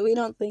things that we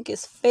don't think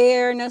is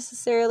fair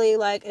necessarily,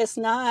 like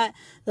the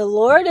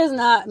Lord is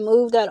not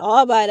moved at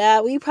all by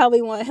that. We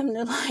probably want him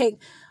to like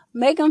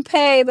make him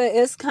pay, but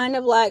it's kind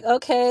of like,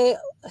 okay,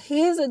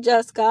 he is a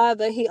just God,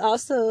 but he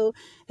also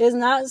is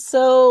not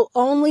so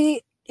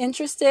only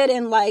interested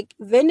in like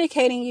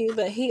vindicating you,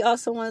 but he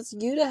also wants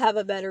you to have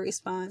a better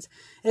response,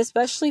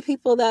 especially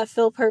people that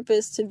feel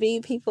purpose to be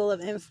people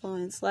of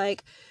influence.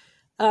 Like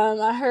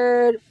I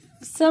heard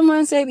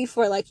someone say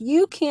before, like,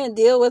 you can't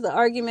deal with an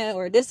argument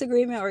or a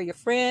disagreement or your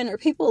friend or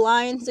people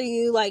lying to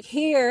you. Like,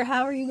 here,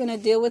 how are you going to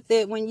deal with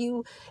it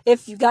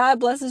if God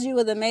blesses you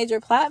with a major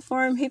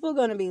platform? People are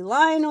going to be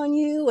lying on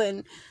you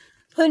and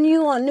putting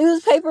you on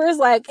newspapers,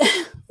 like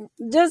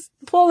just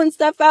pulling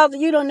stuff out that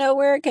you don't know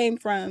where it came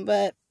from.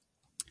 But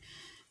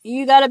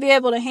you got to be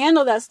able to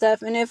handle that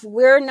stuff. And if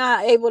we're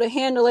not able to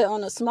handle it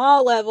on a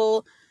small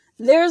level,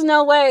 there's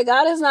no way.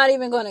 God is not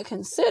even going to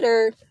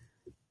consider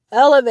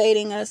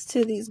elevating us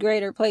to these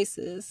greater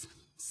places.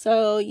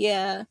 So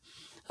yeah.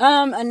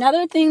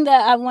 Another thing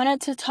that I wanted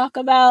to talk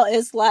about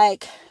is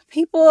like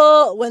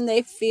people when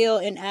they feel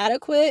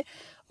inadequate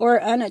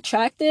or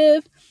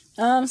unattractive.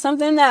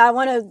 Something that I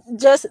want to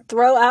just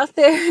throw out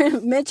there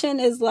and mention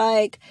is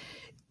like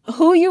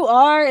who you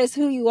are is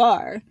who you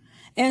are.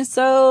 And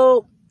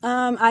so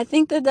I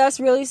think that that's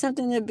really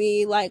something to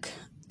be like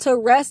to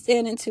rest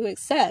in and to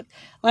accept.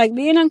 Like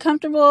being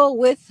uncomfortable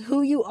with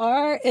who you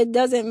are, it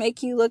doesn't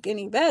make you look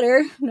any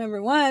better,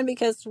 number one,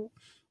 because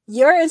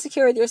you're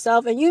insecure with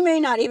yourself and you may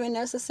not even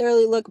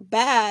necessarily look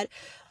bad.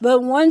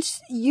 But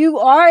once you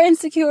are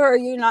insecure or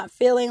you're not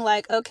feeling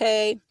like,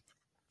 okay,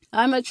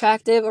 I'm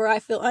attractive or I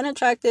feel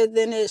unattractive,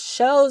 then it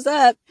shows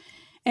up.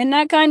 And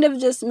that kind of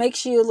just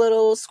makes you a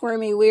little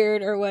squirmy,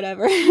 weird, or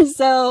whatever.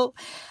 So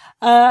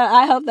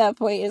I hope that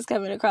point is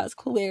coming across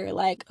clear.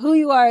 Like, who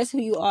you are is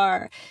who you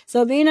are.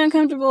 So being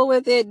uncomfortable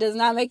with it does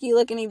not make you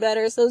look any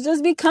better. So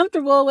just be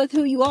comfortable with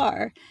who you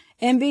are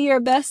and be your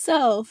best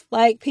self.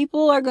 Like,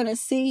 people are going to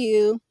see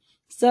you.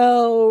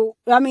 So,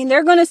 I mean,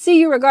 they're going to see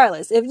you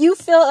regardless. If you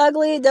feel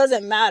ugly, it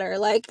doesn't matter.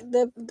 Like,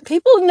 the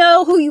people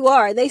know who you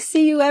are. They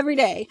see you every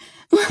day.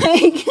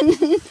 Like,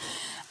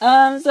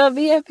 so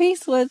be at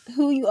peace with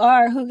who you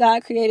are, who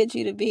God created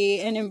you to be,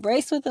 and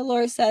embrace what the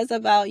Lord says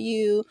about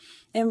you.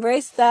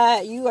 Embrace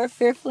that you are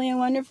fearfully and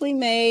wonderfully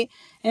made.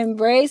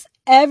 Embrace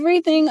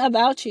everything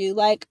about you.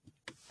 Like,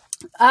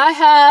 I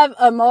have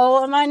a mole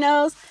on my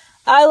nose.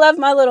 I love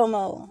my little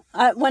mole.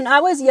 When I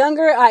was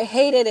younger, I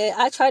hated it.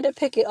 I tried to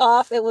pick it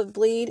off. It would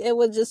bleed. It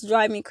would just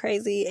drive me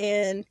crazy.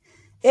 And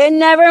it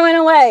never went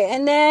away.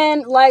 And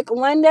then, like,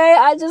 one day,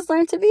 I just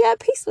learned to be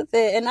at peace with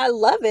it. And I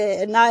love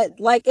it. And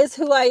it's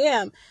who I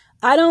am.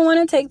 I don't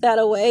want to take that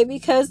away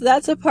because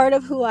that's a part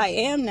of who I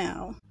am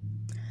now.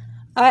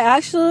 I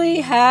actually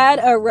had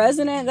a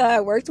resident that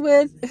I worked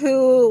with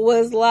who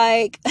was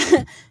like,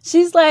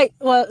 she's like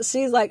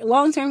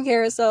long-term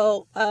care.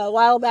 So a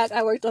while back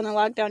I worked on a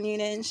lockdown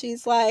unit and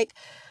she's like,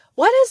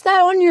 what is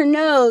that on your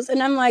nose?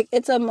 And I'm like,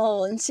 it's a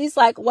mole. And she's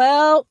like,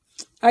 well,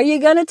 are you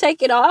going to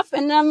take it off?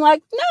 And I'm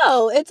like,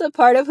 no, it's a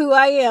part of who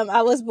I am.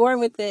 I was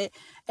born with it.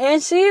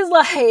 And she's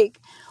like,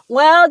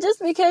 well, just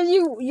because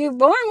you're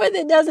born with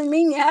it doesn't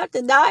mean you have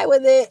to die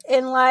with it.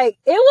 And like,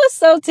 it was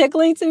so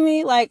tickling to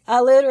me. Like,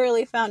 I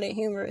literally found it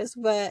humorous,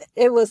 but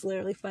it was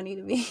literally funny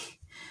to me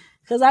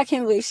because I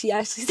can't believe she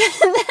actually said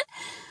that.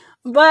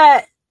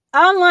 But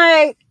I'm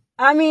like,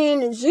 I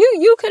mean,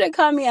 you could have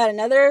caught me at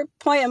another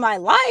point in my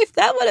life.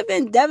 That would have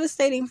been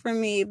devastating for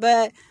me.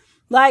 But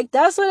like,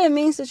 that's what it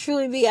means to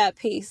truly be at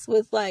peace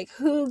with like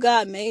who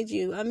God made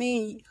you. I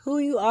mean, who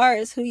you are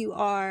is who you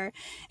are.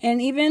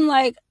 And even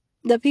like,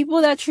 the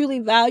people that truly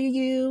value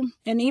you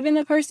and even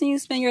the person you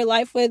spend your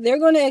life with, they're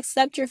going to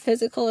accept your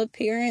physical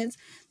appearance.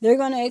 They're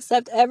going to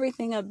accept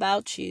everything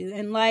about you.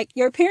 And like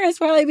your appearance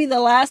probably be the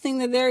last thing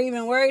that they're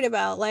even worried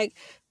about. Like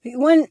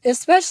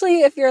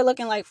especially if you're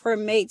looking like for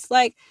mates,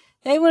 like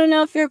they want to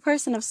know if you're a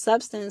person of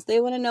substance.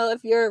 They want to know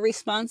if you're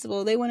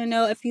responsible. They want to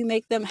know if you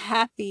make them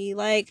happy.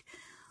 Like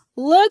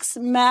looks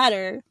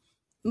matter,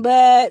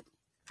 but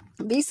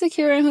be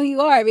secure in who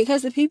you are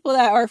because the people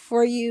that are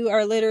for you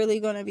are literally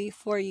going to be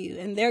for you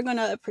and they're going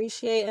to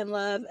appreciate and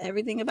love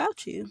everything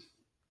about you.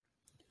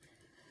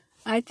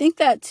 I think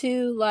that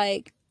too,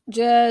 like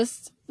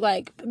just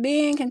like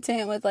being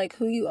content with like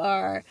who you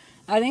are.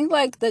 I think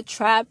like the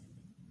trap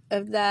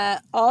of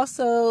that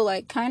also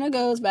like kind of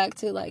goes back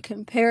to like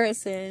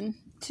comparison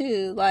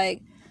too,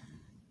 like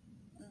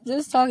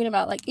just talking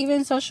about like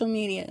even social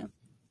media.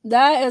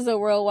 That is a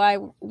world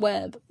wide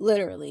web,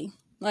 literally.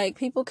 Like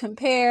people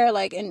compare,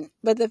 like,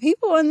 but the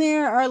people in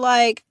there are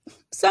like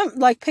some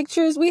like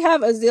pictures. We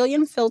have a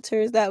zillion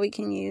filters that we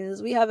can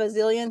use. We have a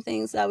zillion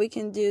things that we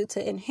can do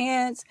to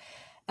enhance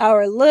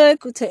our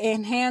look, to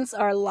enhance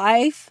our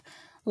life.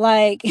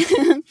 Like,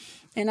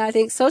 and I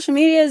think social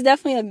media is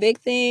definitely a big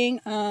thing.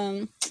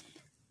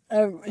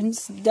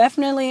 It's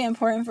definitely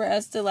important for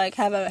us to like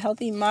have a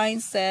healthy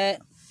mindset.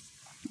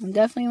 I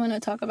definitely want to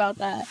talk about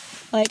that.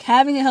 Like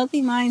having a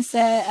healthy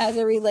mindset as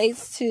it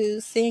relates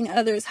to seeing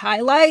others'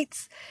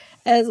 highlights,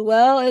 as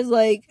well as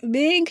like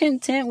being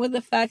content with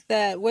the fact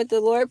that what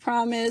the Lord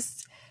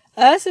promised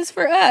us is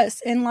for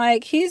us. And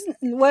like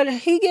what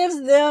he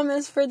gives them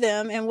is for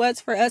them and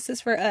what's for us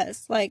is for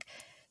us. Like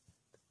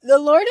the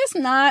Lord is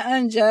not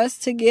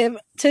unjust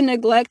to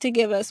neglect to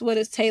give us what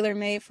is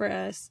tailor-made for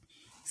us.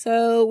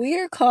 So we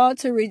are called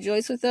to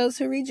rejoice with those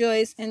who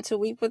rejoice and to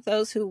weep with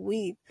those who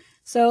weep.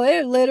 So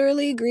it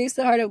literally grieves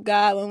the heart of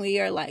God when we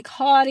are like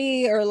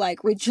haughty or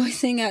like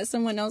rejoicing at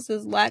someone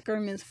else's lack or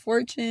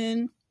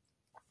misfortune.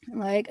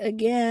 Like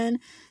again,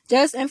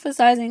 just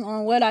emphasizing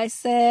on what I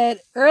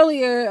said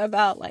earlier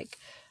about like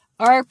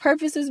our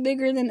purpose is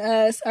bigger than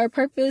us. Our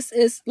purpose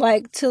is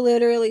like to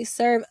literally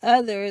serve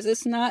others.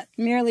 It's not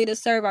merely to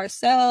serve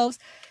ourselves.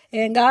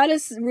 And God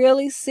is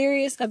really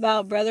serious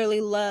about brotherly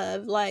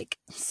love, like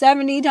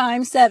 70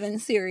 times 7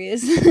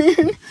 serious.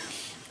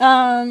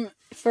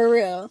 For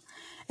real.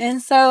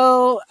 And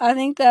so I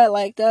think that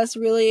like that's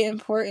really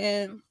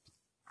important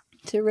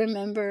to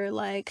remember.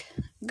 Like,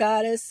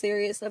 God is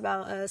serious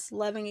about us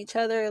loving each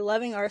other,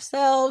 loving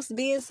ourselves,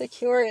 being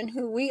secure in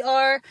who we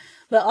are,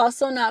 but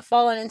also not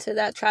falling into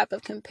that trap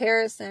of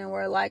comparison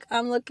where like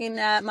I'm looking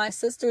at my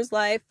sister's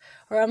life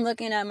or I'm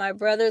looking at my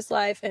brother's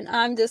life and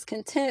I'm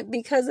discontent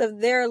because of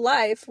their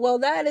life. Well,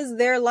 that is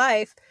their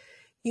life.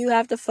 You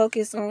have to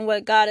focus on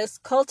what God is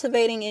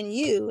cultivating in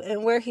you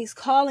and where He's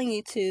calling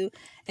you to,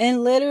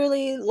 and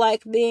literally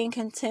like being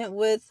content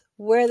with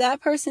where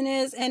that person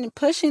is and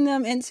pushing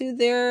them into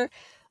their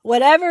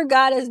whatever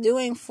God is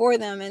doing for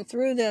them and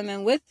through them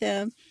and with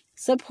them,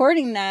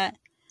 supporting that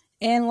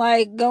and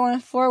like going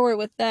forward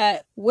with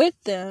that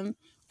with them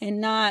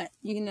and not,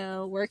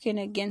 working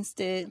against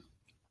it.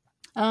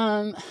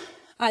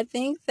 I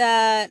think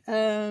that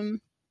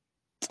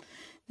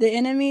the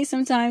enemy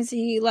sometimes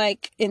he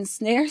like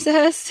ensnares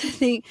us to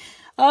think,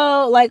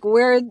 oh, like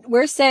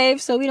we're safe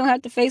so we don't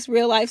have to face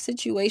real life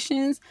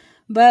situations,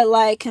 but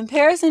like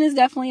comparison is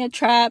definitely a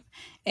trap.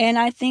 And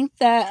I think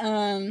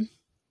that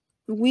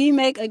we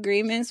make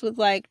agreements with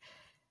like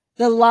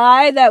the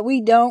lie that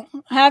we don't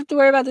have to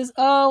worry about this.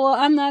 Oh, well,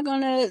 I'm not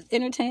gonna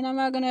entertain, I'm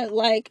not gonna,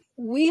 like,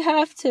 we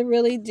have to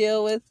really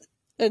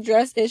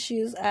address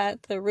issues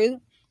at the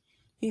root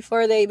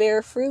before they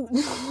bear fruit.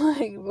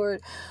 Like,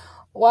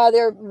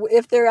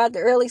 if they're at the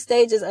early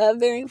stages of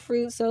bearing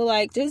fruit. So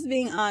like just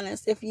being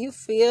honest, if you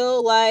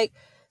feel like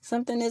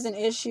something is an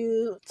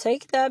issue,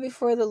 take that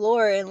before the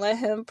Lord and let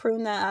Him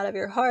prune that out of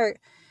your heart,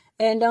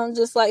 and don't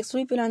just like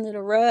sweep it under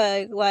the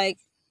rug. Like,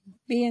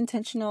 be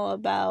intentional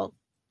about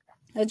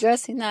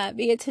addressing that.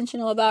 Be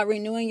intentional about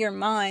renewing your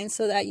mind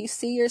so that you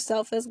see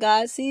yourself as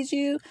God sees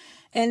you,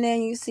 and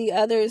then you see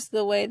others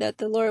the way that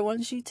the Lord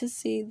wants you to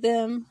see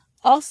them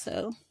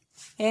also.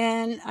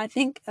 And I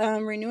think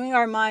renewing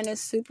our mind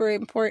is super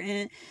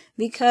important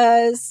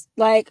because,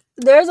 like,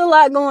 there's a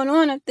lot going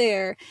on up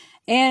there.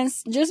 And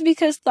just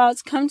because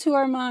thoughts come to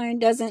our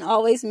mind doesn't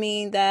always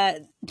mean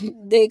that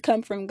they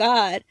come from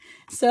God.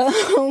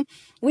 So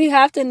we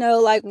have to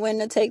know, like, when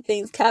to take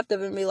things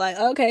captive and be like,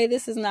 okay,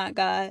 this is not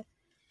God.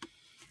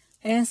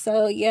 And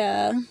so,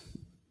 yeah.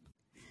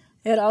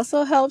 It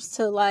also helps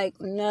to,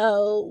 like,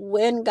 know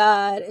when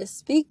God is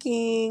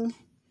speaking.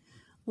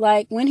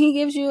 Like, when He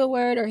gives you a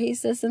word or He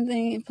says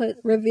something and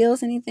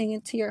reveals anything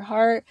into your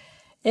heart,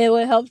 it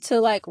would help to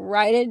like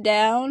write it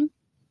down.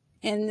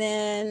 And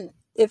then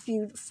if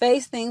you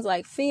face things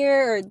like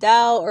fear or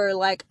doubt or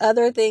like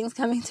other things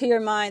coming to your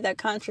mind that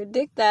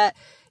contradict that,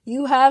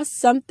 you have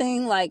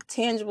something like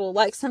tangible,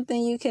 like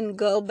something you can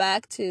go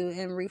back to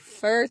and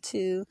refer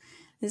to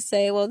and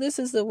say, well, this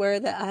is the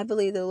word that I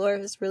believe the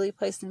Lord has really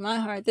placed in my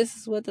heart. This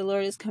is what the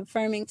Lord is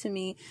confirming to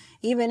me.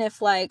 Even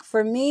if, like,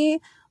 for me,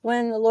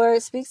 when the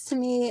Lord speaks to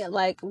me,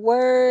 like,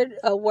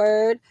 a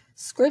word,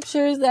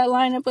 scriptures that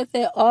line up with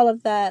it, all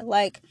of that,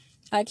 like,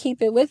 I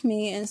keep it with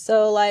me. And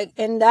so, like,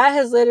 and that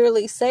has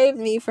literally saved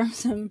me from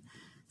some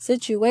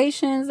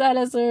situations. That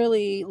has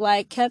literally,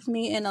 like, kept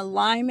me in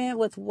alignment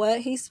with what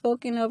He's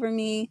spoken over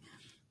me.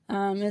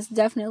 It's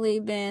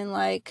definitely been,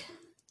 like,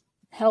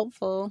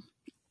 helpful.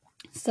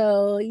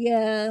 So,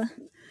 yeah,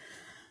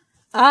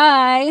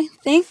 I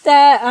think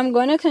that I'm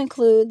going to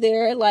conclude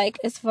there, like,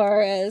 as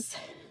far as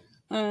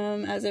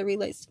it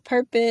relates to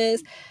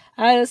purpose.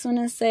 I just want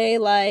to say,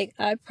 like,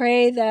 I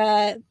pray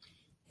that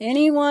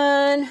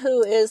anyone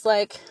who is,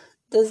 like,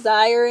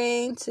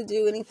 desiring to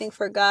do anything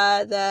for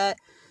God, that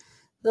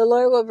the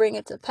Lord will bring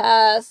it to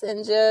pass.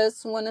 And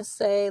just want to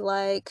say,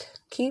 like,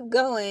 keep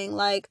going.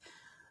 Like,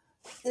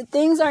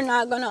 things are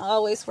not going to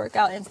always work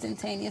out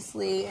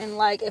instantaneously. And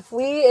like, if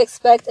we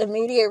expect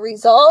immediate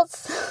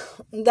results,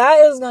 that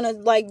is going to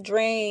like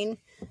drain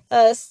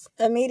us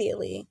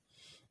immediately.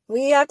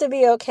 We have to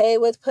be okay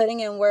with putting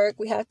in work.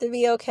 We have to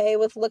be okay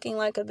with looking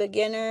like a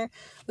beginner.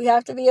 We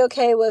have to be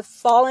okay with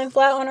falling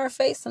flat on our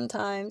face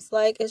sometimes.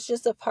 Like, it's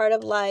just a part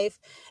of life.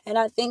 And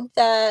I think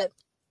that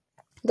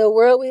the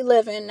world we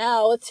live in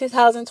now with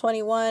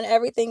 2021,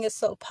 everything is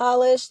so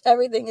polished,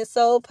 everything is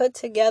so put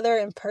together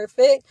and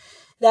perfect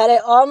that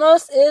it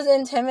almost is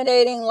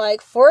intimidating,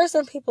 like, for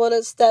some people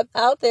to step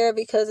out there,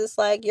 because it's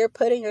like you're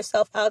putting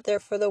yourself out there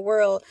for the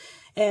world.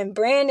 And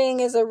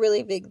branding is a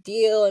really big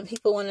deal, and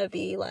people want to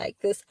be like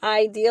this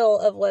ideal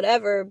of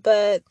whatever.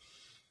 But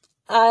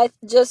I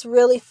just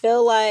really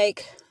feel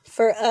like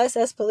for us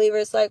as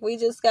believers, like, we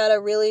just got to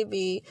really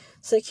be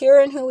secure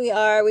in who we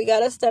are. We got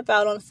to step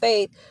out on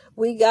faith.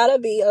 We got to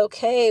be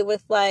okay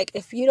with, like,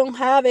 if you don't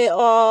have it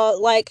all,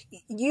 like,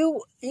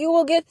 you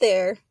will get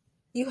there.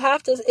 You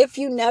have to. If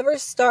you never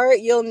start,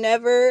 you'll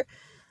never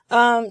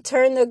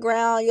turn the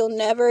ground. You'll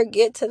never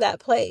get to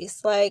that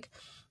place. Like,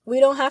 we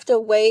don't have to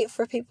wait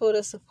for people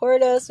to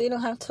support us. We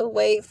don't have to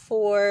wait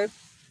for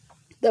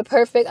the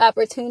perfect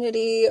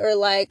opportunity or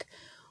like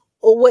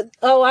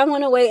I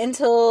want to wait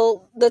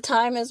until the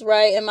time is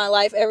right in my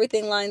life,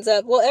 everything lines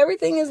up. Well,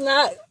 everything is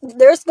not.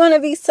 There's going to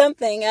be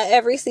something at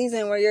every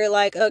season where you're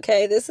like,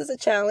 okay, this is a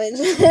challenge.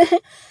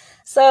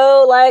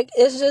 So, like,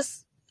 it's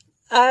just,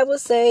 I would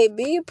say,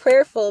 be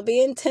prayerful,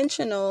 be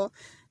intentional,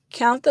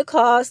 count the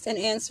cost, and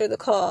answer the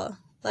call.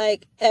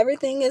 Like,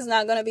 everything is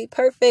not going to be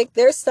perfect.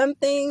 There's some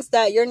things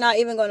that you're not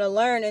even going to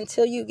learn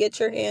until you get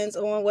your hands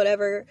on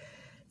whatever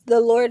the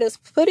Lord is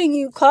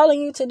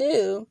calling you to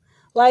do.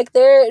 Like,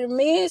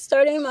 me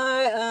starting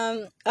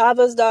my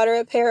Abba's Daughter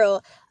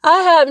apparel, I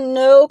have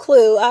no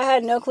clue. I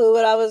had no clue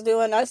what I was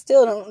doing. I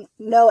still don't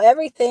know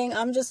everything.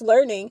 I'm just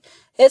learning.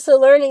 It's a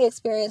learning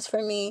experience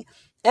for me.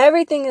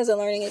 Everything is a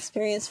learning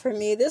experience for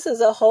me. This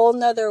is a whole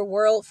nother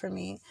world for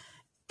me.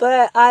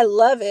 But I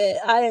love it.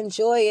 I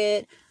enjoy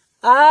it.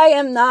 I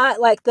am not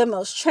like the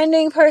most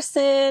trending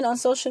person on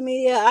social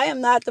media. I am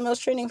not the most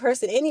trending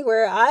person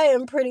anywhere. I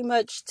am pretty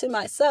much to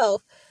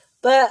myself.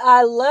 But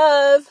I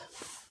love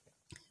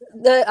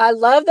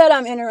that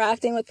I'm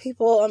interacting with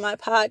people on my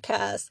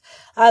podcast.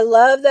 I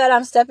love that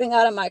I'm stepping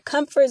out of my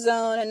comfort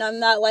zone and I'm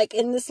not like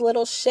in this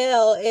little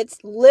shell. It's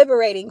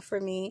liberating for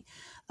me.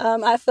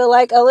 I feel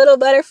like a little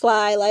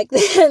butterfly, like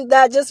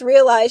that just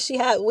realized she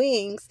had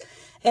wings.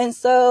 And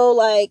so,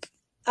 like,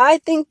 I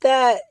think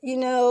that,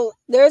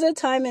 there's a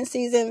time and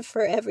season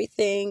for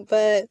everything,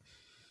 but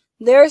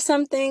there are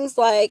some things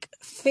like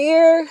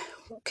fear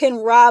can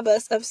rob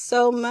us of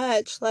so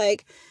much,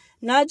 like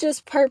not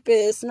just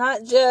purpose,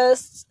 not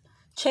just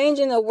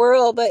changing the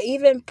world, but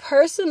even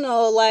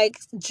personal, like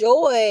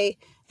joy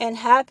and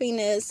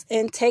happiness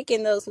in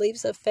taking those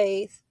leaps of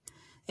faith.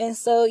 And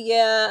so,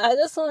 yeah, I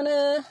just want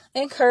to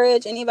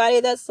encourage anybody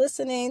that's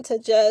listening to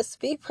just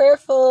be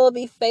prayerful,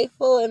 be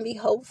faithful, and be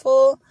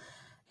hopeful.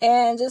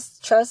 And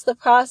just trust the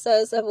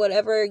process of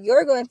whatever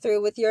you're going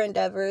through with your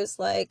endeavors.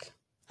 Like,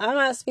 I'm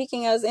not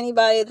speaking as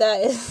anybody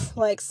that is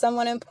like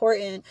someone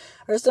important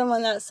or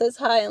someone that sits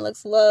high and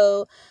looks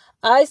low.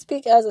 I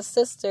speak as a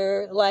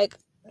sister, like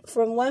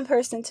from one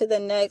person to the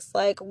next.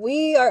 Like,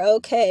 we are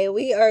okay.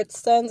 We are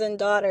sons and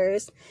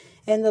daughters,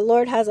 and the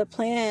Lord has a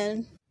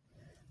plan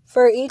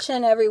for each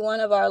and every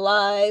one of our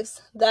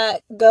lives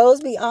that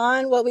goes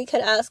beyond what we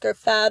could ask or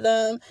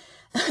fathom.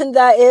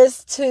 That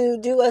is to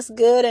do us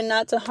good and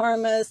not to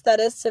harm us. That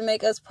is to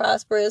make us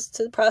prosperous,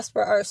 to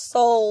prosper our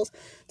souls,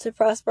 to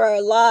prosper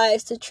our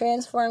lives, to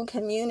transform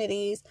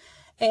communities.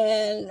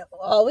 And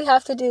all we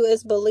have to do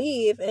is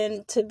believe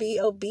and to be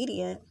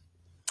obedient.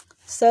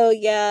 So,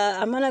 yeah,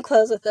 I'm going to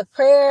close with a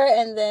prayer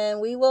and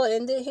then we will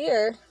end it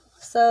here.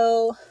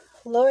 So,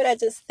 Lord, I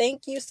just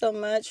thank you so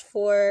much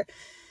for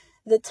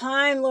the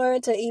time,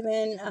 Lord, to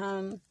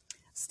even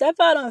step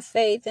out on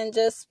faith and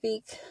just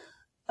speak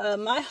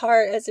my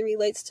heart as it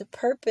relates to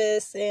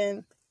purpose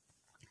and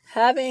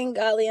having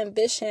godly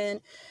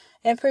ambition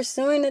and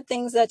pursuing the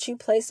things that you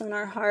place on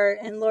our heart.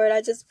 And Lord,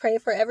 I just pray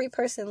for every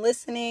person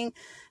listening,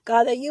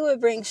 God, that you would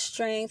bring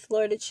strength,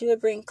 Lord, that you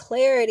would bring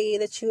clarity,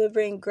 that you would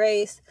bring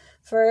grace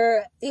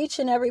for each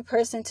and every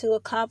person to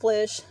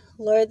accomplish,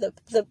 Lord,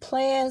 the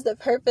plans, the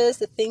purpose,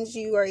 the things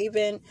you are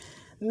even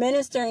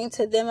ministering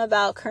to them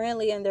about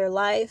currently in their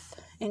life.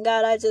 And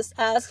God, I just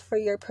ask for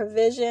your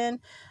provision.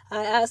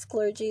 I ask,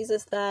 Lord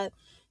Jesus, that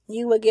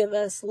you would give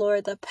us,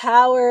 Lord, the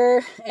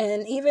power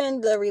and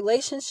even the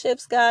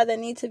relationships, God, that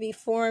need to be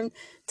formed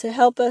to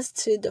help us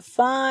to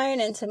define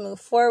and to move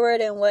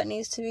forward in what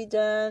needs to be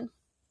done.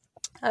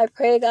 I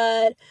pray,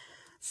 God,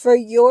 for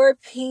your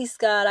peace,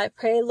 God. I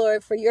pray,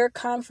 Lord, for your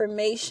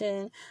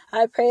confirmation.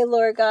 I pray,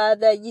 Lord God,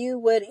 that you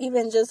would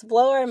even just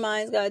blow our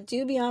minds, God,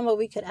 do beyond what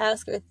we could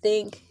ask or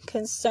think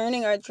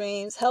concerning our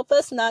dreams. Help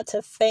us not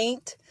to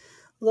faint.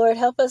 Lord,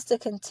 help us to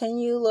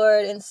continue,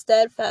 Lord, in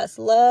steadfast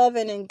love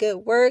and in good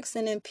works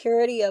and in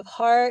purity of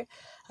heart.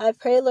 I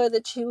pray, Lord,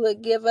 that you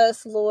would give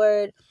us,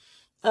 Lord,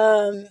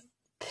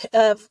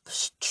 a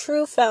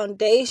true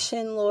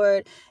foundation,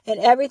 Lord, and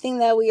everything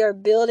that we are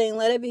building,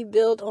 let it be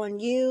built on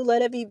you.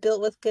 Let it be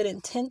built with good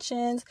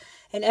intentions,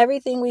 and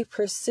everything we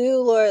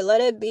pursue, Lord,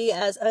 let it be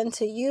as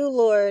unto you,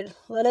 Lord.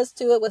 Let us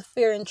do it with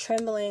fear and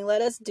trembling.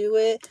 Let us do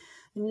it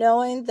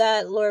knowing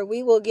that, Lord,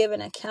 we will give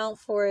an account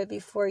for it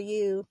before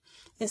you.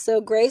 And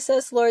so grace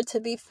us, Lord, to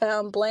be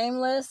found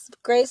blameless.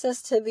 Grace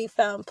us to be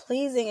found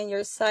pleasing in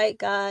your sight,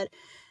 God.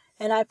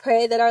 And I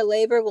pray that our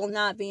labor will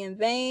not be in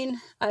vain.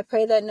 I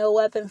pray that no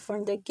weapon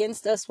formed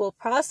against us will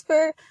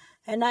prosper.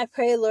 And I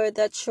pray, Lord,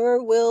 that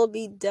your will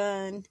be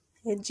done.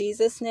 In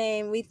Jesus'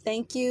 name, we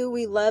thank you.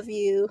 We love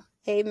you.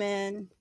 Amen.